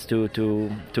back-to-back wins to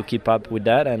keep up with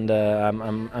that, and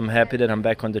I'm happy that I'm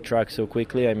back on the track so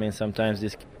quickly. Sometimes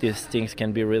these things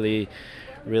can be really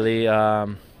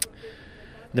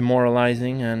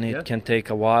demoralizing, and it can take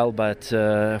a while, but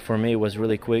for me it was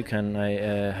really quick, and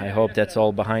I hope that's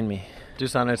all behind me.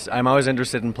 Dusan, I'm always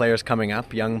interested in players coming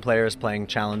up, young players playing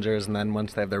challengers, and then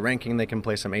once they have their ranking they can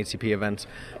play some ATP events.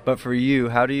 But for you,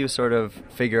 how do you sort of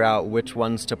figure out which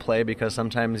ones to play? Because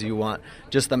sometimes you want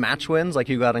just the match wins like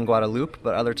you got in Guadalupe,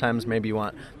 but other times maybe you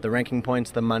want the ranking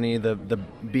points, the money, the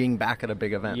being back at a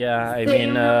big event.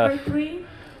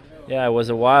 Yeah, it was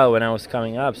a while when I was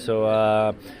coming up,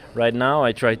 so right now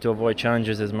I try to avoid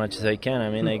challenges as much as I can.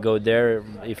 I go there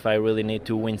if I really need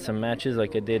to win some matches,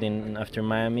 like I did after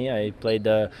Miami. I played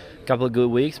a couple of good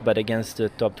weeks, but against the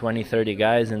top 20, 30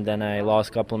 guys, and then I lost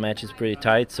a couple of matches pretty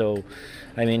tight. So,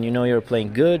 you're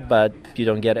playing good, but you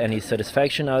don't get any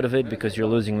satisfaction out of it because you're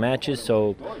losing matches.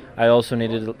 So I also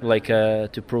needed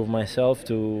to prove myself,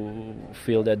 to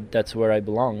feel that that's where I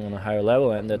belong on a higher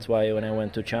level, and that's why when I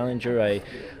went to Challenger,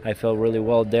 I felt really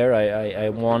well there. I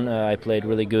won. I played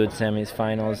really good semis,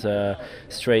 finals,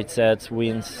 straight sets,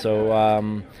 wins. So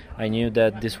I knew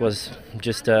that this was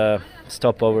just a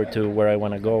stopover to where I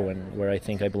want to go and where I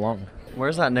think I belong.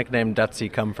 Where's that nickname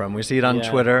Dutzy come from? We see it on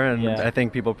Twitter, and I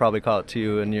think people probably call it to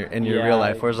you in your real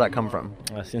life. Where's that come from?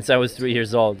 Since I was 3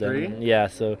 years old. 3?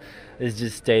 So it's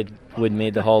just stayed with me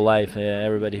the whole life.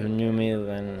 Everybody who knew me,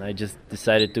 and I just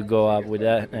decided to go up with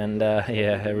that. And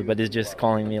everybody's just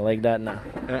calling me like that now.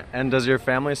 And does your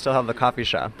family still have the coffee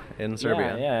shop in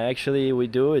Serbia? Yeah, actually we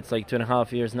do. It's like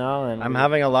 2.5 years now. And I'm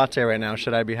having a latte right now.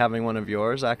 Should I be having one of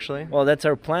yours, actually? Well, that's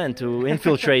our plan, to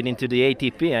infiltrate into the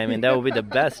ATP. I mean, that would be the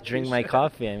best. Drink my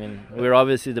coffee. I mean, we're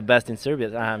obviously the best in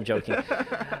Serbia. I'm joking.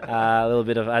 A little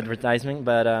bit of advertising.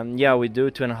 But we do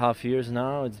 2.5 years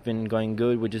now. It's been going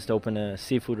good. We just opened a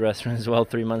seafood restaurant as well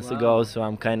 3 months ago. So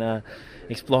I'm kind of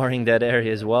exploring that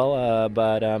area as well.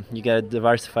 But you got to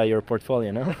diversify your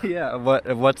portfolio, no? Yeah.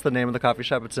 What's the name of the coffee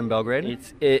shop? It's in Belgrade?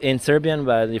 It's in Serbian,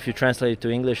 but if you translate it to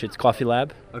English, it's Coffee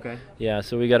Lab. Okay. Yeah,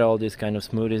 so we got all these kind of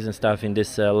smoothies and stuff in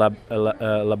this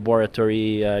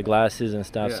laboratory glasses and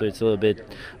stuff. Yeah. So it's a little bit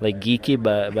like geeky,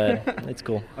 but it's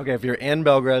cool. Okay, if you're in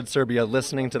Belgrade, Serbia,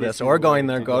 listening to this or going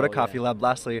there, go to Coffee Lab.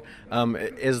 Lastly,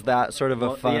 is that sort of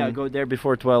a fun... Yeah, go there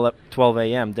before 12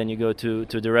 a.m. Then you go to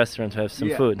the restaurant to have some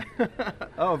food.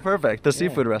 Oh, perfect. The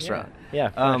seafood restaurant.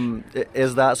 Yeah.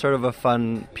 Is that sort of a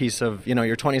fun piece of,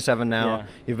 you're 27 now,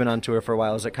 you've been on tour for a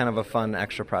while. Is it kind of a fun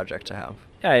extra project to have?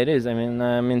 Yeah, it is. I mean,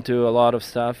 I'm into a lot of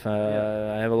stuff.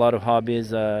 I have a lot of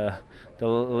hobbies. The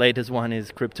latest one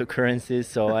is cryptocurrencies.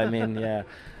 So, I mean,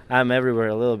 I'm everywhere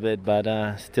a little bit, but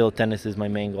still tennis is my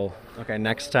main goal. Okay,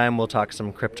 next time we'll talk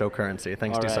some cryptocurrency.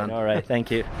 Thanks, Dusan. All right, thank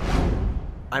you.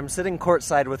 I'm sitting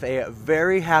courtside with a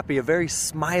very happy, a very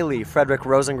smiley Frederick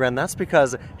Rosengren. That's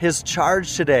because his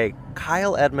charge today,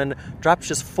 Kyle Edmund, dropped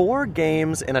just 4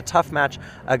 games in a tough match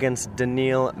against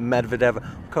Daniil Medvedev.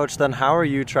 Coach, then how are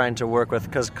you trying to work with,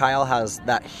 because Kyle has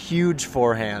that huge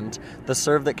forehand, the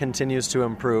serve that continues to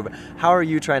improve. How are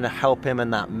you trying to help him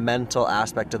in that mental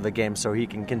aspect of the game so he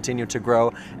can continue to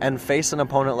grow and face an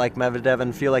opponent like Medvedev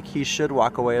and feel like he should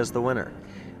walk away as the winner?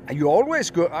 You always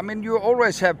go. I mean, you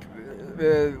always have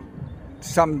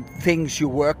some things you're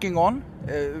working on,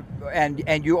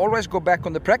 and you always go back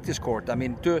on the practice court. I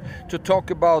mean, to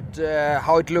talk about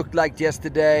how it looked like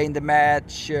yesterday in the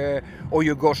match, or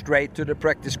you go straight to the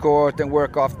practice court and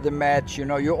work after the match.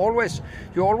 You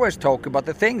always talk about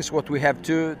the things what we have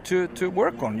to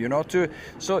work on.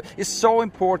 So it's so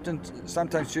important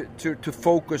sometimes to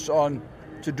focus on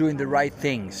to doing the right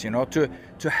things.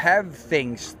 To have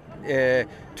things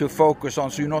to focus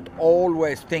on, so you're not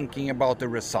always thinking about the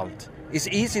result. It's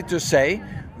easy to say,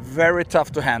 very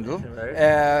tough to handle,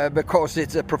 because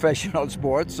it's a professional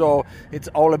sport, so it's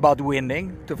all about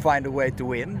winning, to find a way to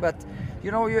win. But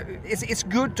it's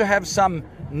good to have some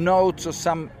notes or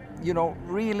some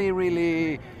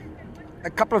really a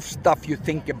couple of stuff you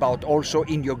think about also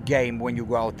in your game when you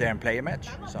go out there and play a match.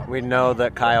 So. We know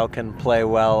that Kyle can play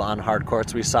well on hard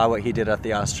courts. We saw what he did at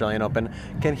the Australian Open.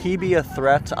 Can he be a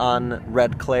threat on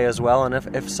red clay as well? And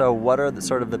if so, what are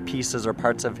the pieces or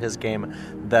parts of his game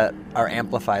that are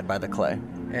amplified by the clay?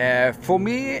 For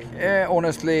me,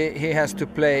 honestly, he has to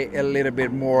play a little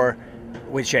bit more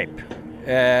with shape.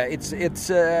 It's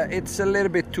a little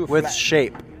bit too with flat.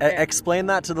 Shape. Explain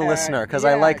that to the listener, because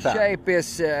I like that. Shape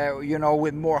is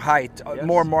with more height,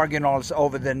 more marginals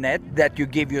over the net, that you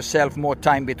give yourself more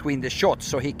time between the shots,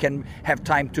 so he can have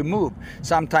time to move.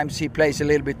 Sometimes he plays a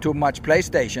little bit too much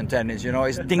PlayStation tennis.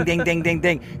 It's ding ding ding ding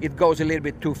ding. It goes a little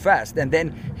bit too fast, and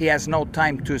then he has no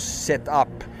time to set up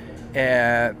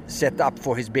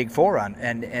for his big forehand,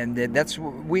 and that's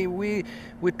we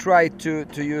try to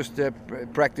use the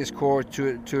practice court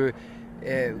to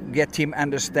get him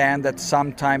understand that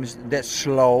sometimes the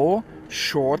slow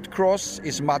short cross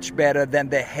is much better than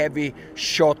the heavy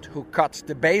shot who cuts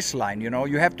the baseline.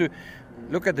 You have to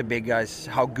look at the big guys,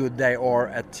 how good they are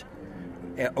at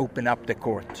open up the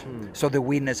court. So the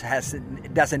winner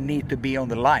doesn't need to be on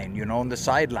the line, on the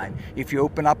sideline. If you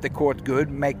open up the court good,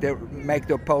 make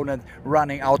the opponent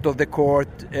running out of the court,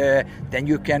 then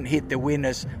you can hit the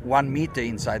winners 1 meter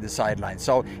inside the sideline.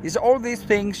 So it's all these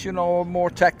things, more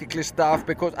tactical stuff,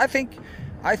 because I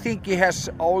think he has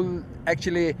all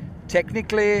actually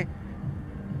technically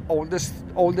all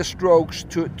the strokes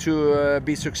to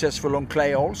be successful on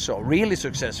clay, also really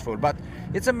successful. But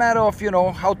it's a matter of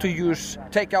how to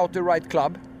take out the right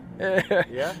club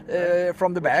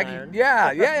from the bag.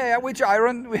 Which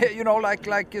iron,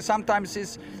 like sometimes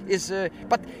is.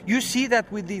 But you see that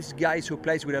with these guys who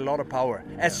plays with a lot of power.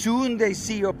 As soon they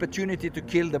see opportunity to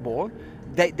kill the ball,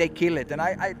 they kill it. And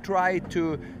I try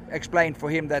to explain for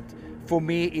him that for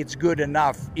me it's good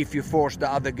enough if you force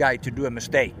the other guy to do a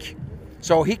mistake.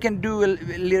 So he can do a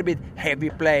little bit heavy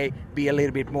play, be a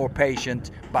little bit more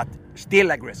patient, but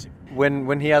still aggressive.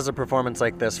 When he has a performance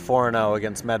like this, 4-0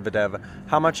 against Medvedev,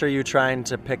 how much are you trying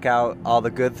to pick out all the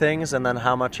good things, and then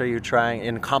how much are you trying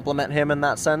and compliment him in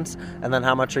that sense, and then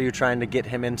how much are you trying to get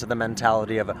him into the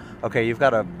mentality of, okay, you've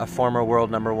got a former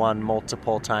world number one,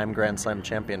 multiple-time Grand Slam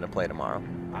champion to play tomorrow?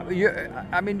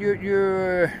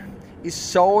 It's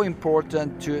so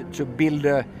important to build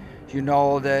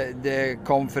the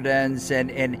confidence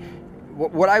and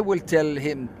what I will tell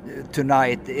him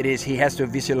tonight it is he has to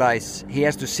visualize, he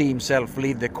has to see himself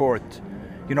leave the court,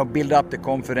 build up the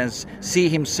confidence, see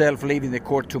himself leaving the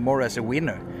court tomorrow as a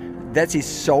winner. That is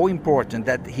so important,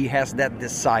 that he has that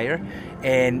desire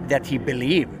and that he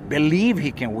believe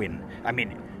he can win. I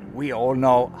mean, we all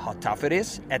know how tough it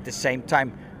is. At the same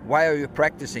time, why are you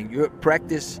practicing? You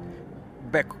practice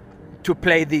back to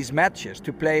play these matches,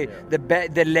 to play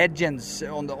the legends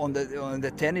on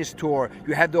the tennis tour.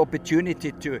 You have the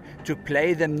opportunity to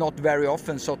play them not very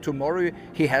often. So tomorrow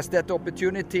he has that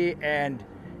opportunity, and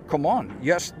come on,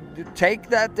 just take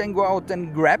that and go out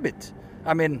and grab it.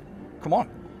 I mean, come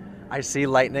on. I see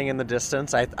lightning in the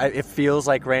distance. It feels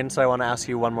like rain, so I want to ask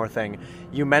you one more thing.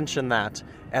 You mentioned that,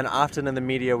 and often in the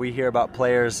media we hear about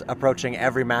players approaching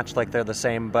every match like they're the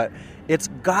same, but it's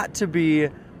got to be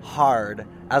hard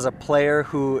as a player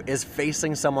who is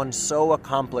facing someone so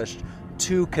accomplished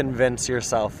to convince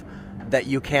yourself that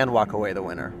you can walk away the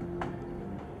winner.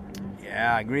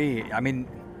 Yeah, I agree. I mean,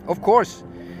 of course,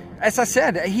 as I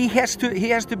said, he has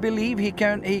to believe he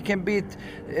can beat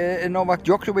Novak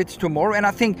Djokovic tomorrow. And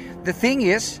I think the thing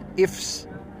is,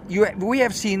 we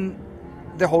have seen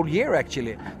the whole year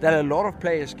actually that a lot of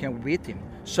players can beat him.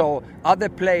 So other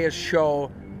players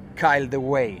show Kyle the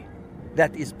way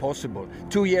that is possible.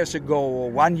 2 years ago or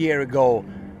 1 year ago,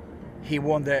 he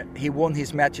won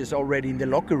his matches already in the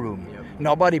locker room. Yep.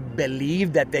 Nobody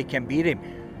believed that they can beat him.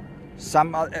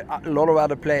 A lot of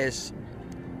other players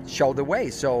show the way.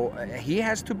 So he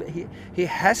has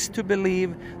to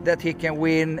believe that he can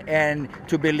win and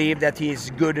to believe that he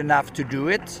is good enough to do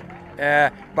it.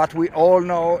 But we all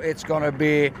know it's going to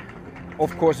be,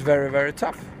 of course, very, very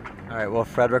tough. All right, well,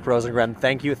 Fredrik Rosengren,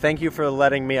 thank you for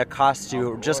letting me accost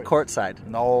you just courtside.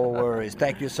 No worries.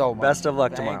 Thank you so much. Best of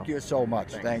luck tomorrow. Thank you so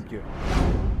much. Thanks. Thank you.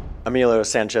 Emilio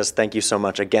Sánchez, thank you so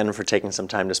much again for taking some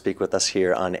time to speak with us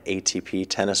here on ATP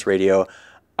Tennis Radio.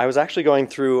 I was actually going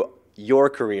through your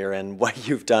career and what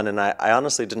you've done, and I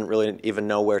honestly didn't really even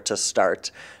know where to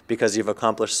start because you've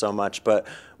accomplished so much. But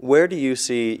where do you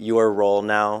see your role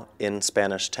now in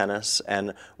Spanish tennis,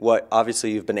 and what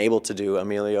obviously you've been able to do,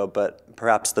 Emilio, but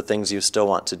perhaps the things you still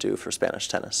want to do for Spanish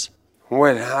tennis?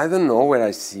 Well, I don't know where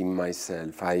I see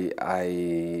myself. If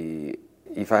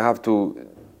I have to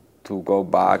go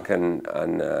back and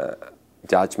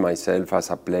judge myself as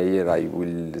a player, I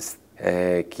will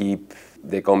keep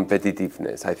the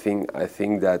competitiveness. I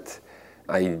think that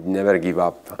I never give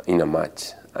up in a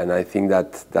match, and I think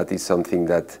that is something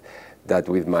that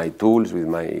with my tools, with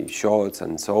my shots,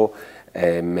 and so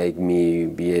make me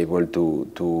be able to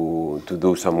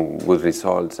do some good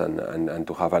results and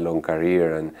to have a long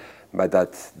career. But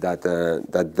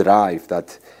that drive,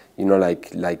 that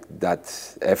like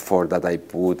that effort that I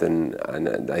put, and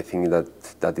I think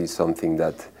that is something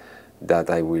that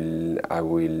I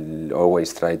will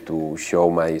always try to show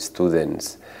my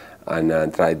students,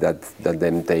 and try that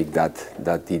them take that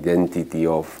identity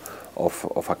of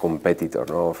a competitor,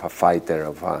 no? Of a fighter,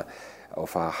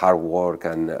 of a hard work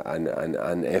and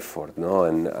effort, no?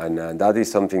 And that is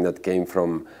something that came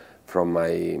from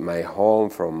my home,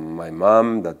 from my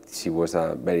mom, that she was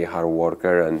a very hard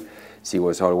worker, and she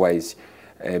was always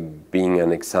being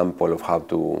an example of how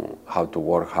to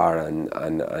work hard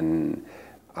and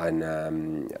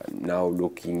now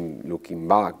looking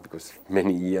back, because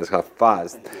many years have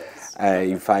passed,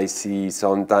 if I see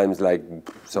sometimes like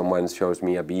someone shows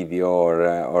me a video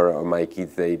or my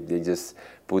kids, they just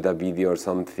put a video or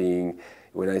something,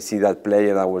 when I see that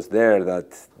player that was there,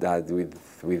 that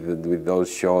with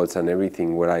those shots and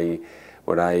everything,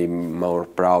 what I'm more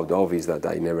proud of is that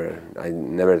I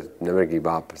never give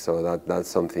up. So that's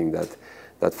something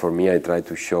that for me I try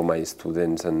to show my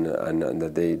students, and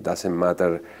that it doesn't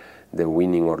matter the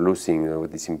winning or losing.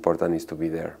 What is important is to be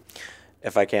there.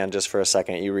 If I can, just for a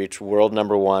second, you reached world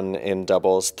number one in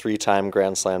doubles, 3-time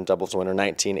Grand Slam doubles winner,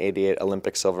 1988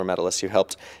 Olympic silver medalist. You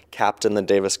helped captain the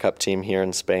Davis Cup team here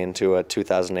in Spain to a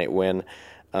 2008 win.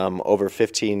 over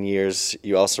 15 years.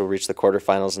 You also reached the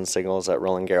quarterfinals and singles at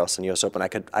Roland Garros and US Open.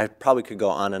 I probably could go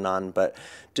on and on, but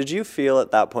did you feel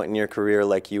at that point in your career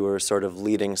like you were sort of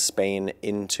leading Spain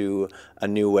into a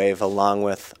new wave, along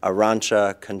with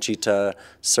Arantxa, Conchita,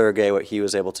 Sergey, what he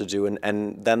was able to do,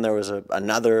 and then there was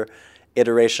another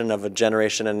iteration of a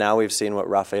generation, and now we've seen what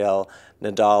Rafael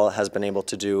Nadal has been able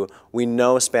to do. We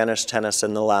know Spanish tennis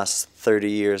in the last 30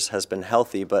 years has been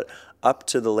healthy, but up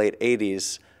to the late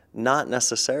 80s, not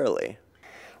necessarily.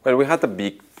 Well, we had a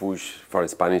big push for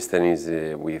Spanish tennis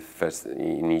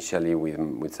initially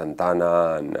with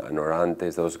Santana and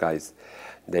Orantes. Those guys,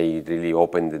 they really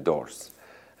opened the doors.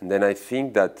 And then I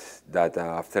think that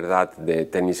after that, the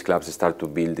tennis clubs start to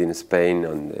build in Spain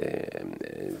in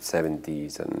the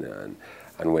 70s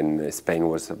and when Spain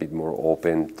was a bit more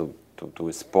open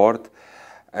to sport.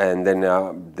 And then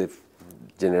the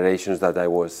generations that I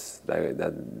was,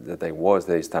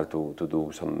 they start to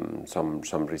do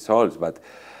some results. But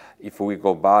if we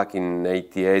go back in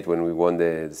 '88 when we won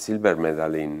the silver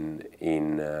medal in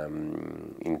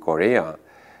Korea,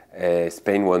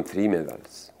 Spain won 3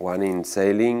 medals, one in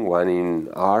sailing, one in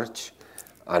arch,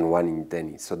 and one in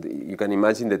tennis. So you can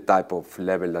imagine the type of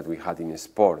level that we had in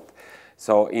sport.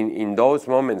 So in those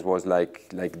moments was like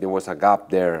there was a gap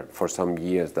there for some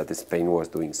years that Spain was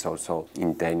doing so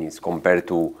in tennis compared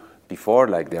to before,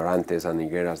 like the Orantes and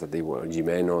Higueras, that they were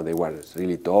Gimeno, they were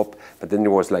really top. But then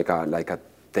there was like a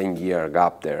 10-year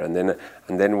gap there, and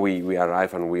then we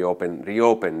arrived and we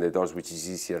reopened the doors, which is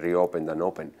easier reopen than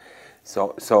open.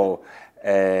 So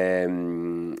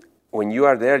when you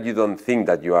are there, you don't think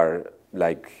that you are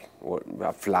like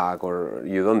a flag, or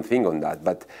you don't think on that.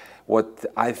 But what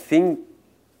I think,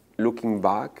 looking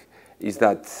back, is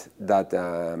that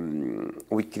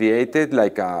we created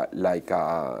like a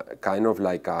kind of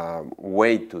like a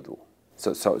way to do.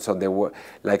 So there were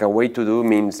like a way to do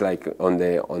means like on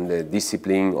the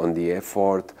discipline, on the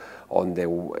effort, on the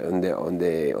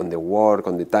work,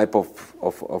 on the type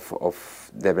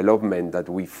of development that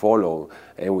we follow,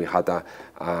 and we had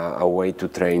a way to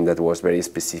train that was very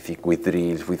specific with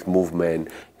drills, with movement,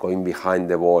 going behind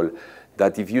the ball.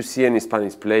 That if you see any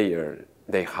Spanish player,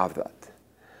 they have that.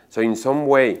 So in some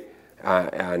way,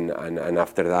 and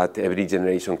after that, every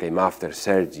generation came after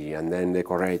Sergi, and then the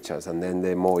Corretjas, and then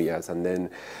the Moyas, and then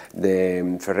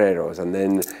the Ferreros, and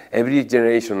then every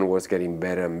generation was getting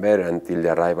better and better until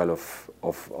the arrival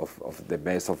of the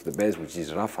best, which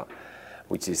is Rafa,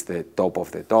 which is the top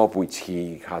of the top, which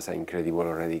he has an incredible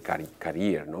already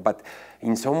career. No? But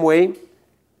in some way,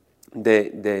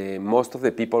 the most of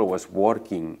the people was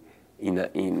working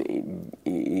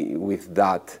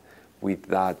with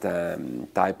that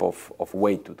type of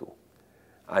way to do,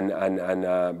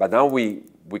 but now we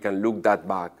can look that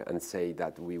back and say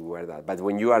that we were that. But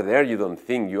when you are there, you don't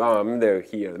think I'm there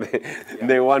here,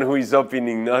 the one who is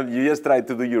opening. No, you just try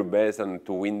to do your best and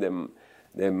to win them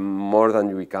more than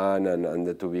you can,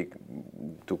 and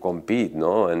to compete,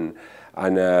 no.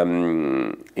 And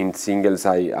in singles,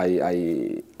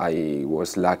 I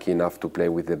was lucky enough to play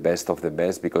with the best of the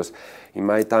best, because in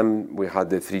my time we had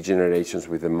the 3 generations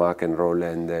with the McEnroe,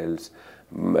 Lendls,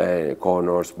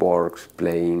 Connors, Borgs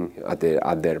playing at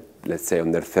their, let's say,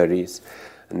 on their 30s,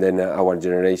 and then our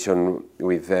generation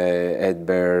with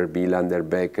Edberg, Wilander,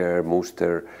 Becker,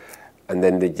 Muster, and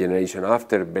then the generation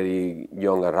after, very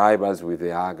young arrivals with the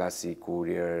Agassi,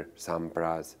 Courier,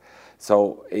 Sampras.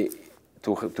 So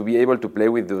to be able to play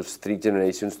with those 3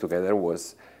 generations together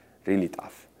was really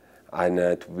tough, and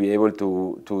to be able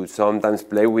to sometimes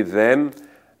play with them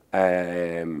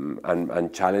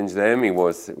and challenge them, it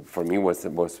was, for me, was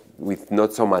with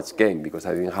not so much game, because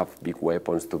I didn't have big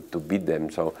weapons to beat them.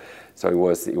 So it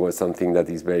was something that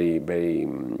is very, very,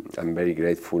 I'm very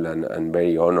grateful and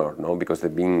very honored, no? Because there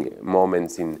have been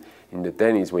moments in the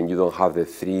tennis when you don't have the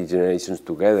 3 generations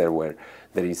together, where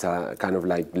there is a kind of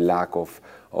like lack of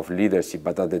leadership.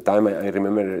 But at the time, I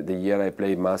remember the year I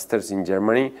played Masters in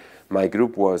Germany, my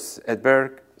group was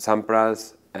Edberg,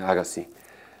 Sampras, and Agassi.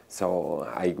 So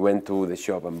I went to the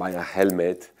shop and buy a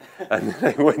helmet, and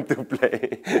I went to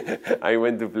play. I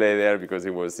went to play there because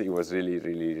it was really,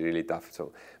 really, really tough.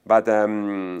 So, but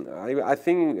I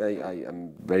think I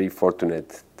am very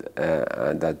fortunate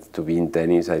that to be in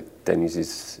tennis. Tennis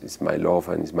is my love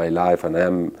and is my life, and I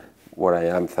am what I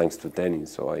am thanks to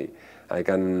tennis. So I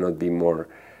cannot be more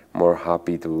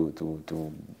happy to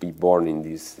be born in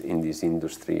this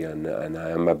industry, and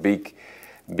I am a big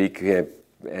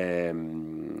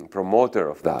promoter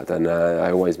of that, and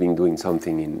I've always been doing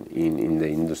something in the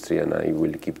industry, and I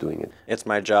will keep doing it. It's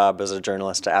my job as a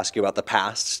journalist to ask you about the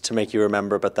past, to make you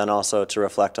remember, but then also to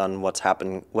reflect on what's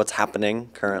happening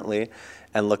currently.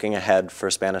 and looking ahead for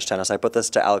Spanish tennis. I put this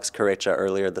to Alex Corretja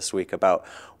earlier this week about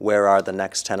where are the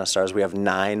next tennis stars. We have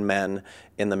 9 men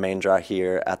in the main draw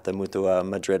here at the Mutua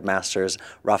Madrid Masters.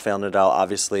 Rafael Nadal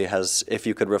obviously has, if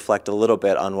you could reflect a little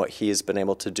bit on what he's been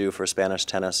able to do for Spanish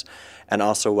tennis and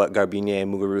also what Garbiñe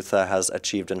Muguruza has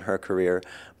achieved in her career.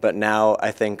 But now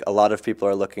I think a lot of people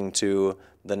are looking to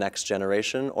the next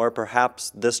generation, or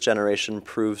perhaps this generation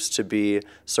proves to be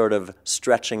sort of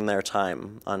stretching their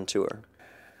time on tour.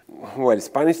 Well,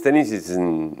 Spanish tennis is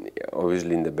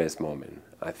obviously in the best moment.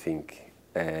 I think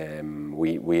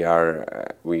we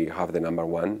have the number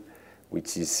one,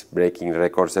 which is breaking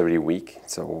records every week.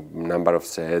 So number of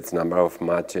sets, number of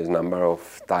matches, number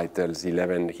of titles,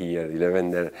 11 here, 11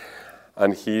 there,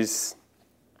 and he's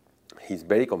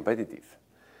very competitive.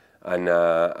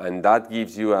 And that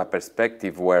gives you a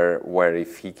perspective where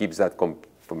if he keeps that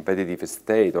competitive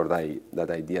state or that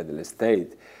ideal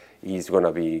state, he's going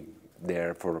to be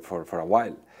there for a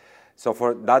while. So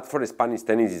for Spanish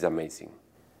tennis is amazing,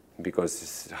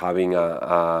 because having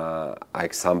a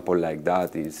example like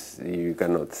that you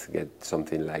cannot get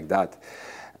something like that.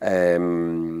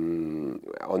 On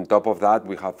top of that,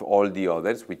 we have all the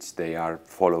others which they are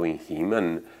following him,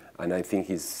 and I think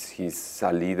he's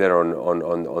a leader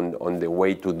on the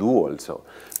way to do also,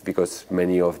 because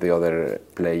many of the other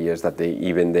players that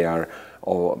they are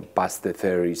past the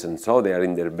 30s and so they are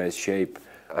in their best shape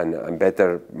and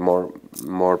better,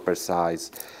 more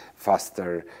precise,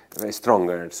 faster,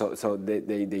 stronger. So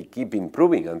they keep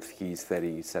improving, and he's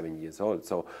 37 years old.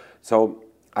 So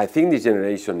I think this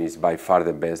generation is by far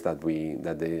the best that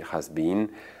there has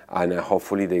been, and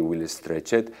hopefully they will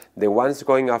stretch it. The ones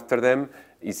going after them,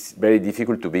 it's very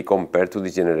difficult to be compared to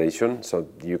this generation, so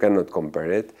you cannot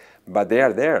compare it. But they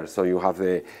are there, so you have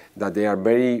that they are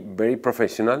very, very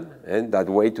professional, and that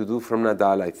way to do from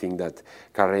Nadal. I think that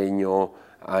Carreño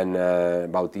and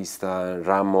Bautista,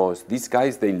 Ramos, these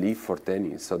guys, they live for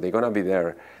tennis, so they're gonna be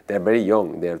there. They're very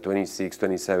young, they're 26,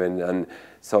 27, and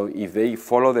so if they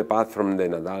follow the path from the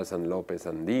Nadals and Lopez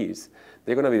and these,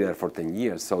 they're gonna be there for 10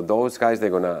 years. So those guys,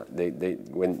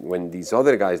 when these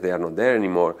other guys, they are not there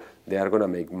anymore, they are gonna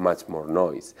make much more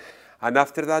noise. And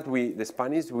after that, the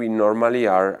Spanish, we normally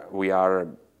are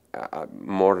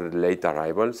more late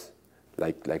arrivals.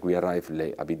 Like we arrive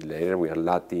a bit later, we are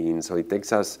Latin, so it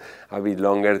takes us a bit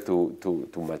longer to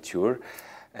mature.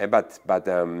 But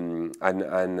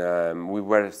we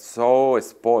were so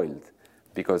spoiled,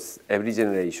 because every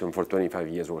generation for 25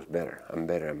 years was better and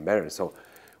better and better. So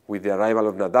with the arrival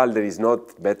of Nadal, there is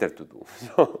not better to do.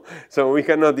 So we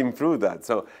cannot improve that.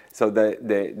 So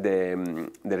the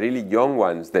really young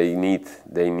ones, they need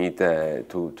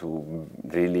to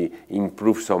really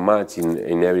improve so much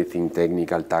in everything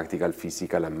technical, tactical,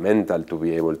 physical, and mental to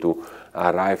be able to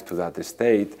arrive to that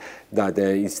state that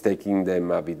is taking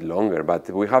them a bit longer. But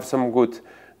we have some good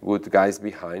guys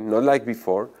behind, not like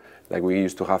before. Like we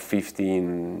used to have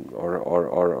 15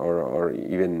 or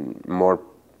even more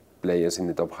players in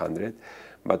the top 100,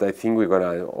 but I think we're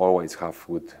gonna always have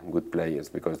good players,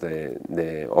 because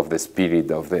of the spirit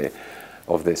of the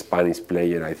Spanish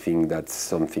player. I think that's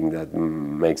something that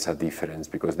makes a difference,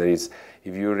 because if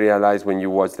you realize when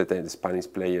you watch the Spanish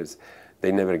players,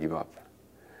 they never give up,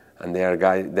 and they are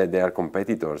guys that they are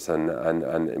competitors,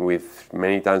 and with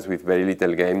many times with very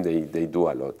little game they do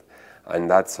a lot. And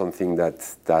that's something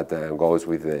that goes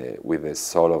with the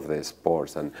soul of the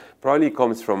sports, and probably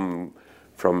comes from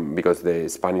because the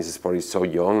Spanish sport is so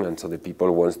young, and so the people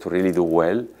wants to really do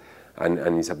well, and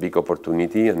it's a big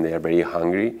opportunity, and they are very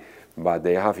hungry, but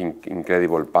they have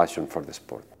incredible passion for the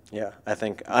sport. Yeah, I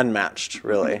think unmatched,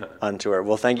 really, on tour.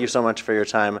 Well, thank you so much for your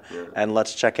time, and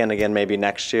let's check in again maybe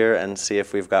next year and see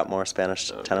if we've got more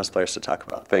Spanish tennis players to talk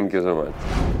about. Thank you so much.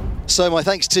 So my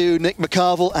thanks to Nick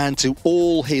McCarville and to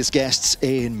all his guests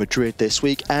in Madrid this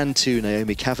week, and to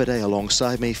Naomi Cavaday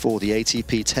alongside me for the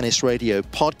ATP Tennis Radio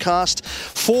podcast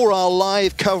for our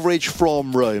live coverage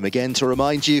from Rome. Again, to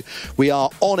remind you, we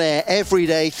are on air every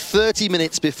day 30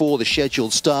 minutes before the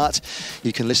scheduled start.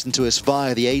 You can listen to us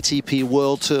via the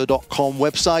ATPWorldTour.com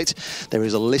website. There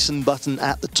is a listen button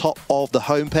at the top of the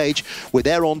homepage. We're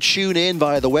there on TuneIn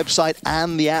via the website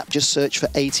and the app. Just search for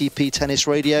ATP Tennis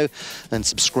Radio and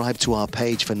subscribe to our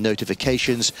page for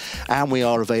notifications, and we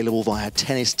are available via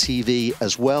Tennis TV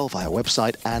as well, via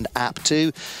website and app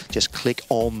too. Just click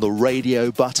on the radio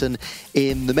button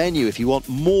in the menu. If you want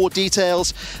more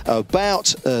details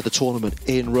about the tournament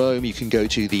in Rome, you can go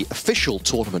to the official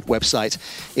tournament website,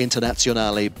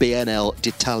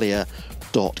 internazionalebnlditalia.com.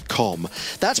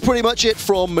 That's pretty much it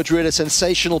from Madrid. A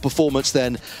sensational performance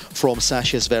then from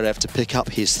Sascha Zverev to pick up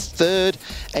his third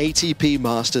ATP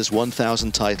Masters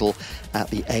 1000 title at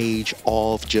the age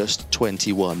of just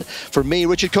 21. From me,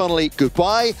 Richard Connelly,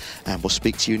 goodbye, and we'll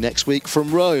speak to you next week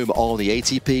from Rome on the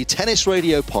ATP Tennis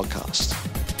Radio podcast.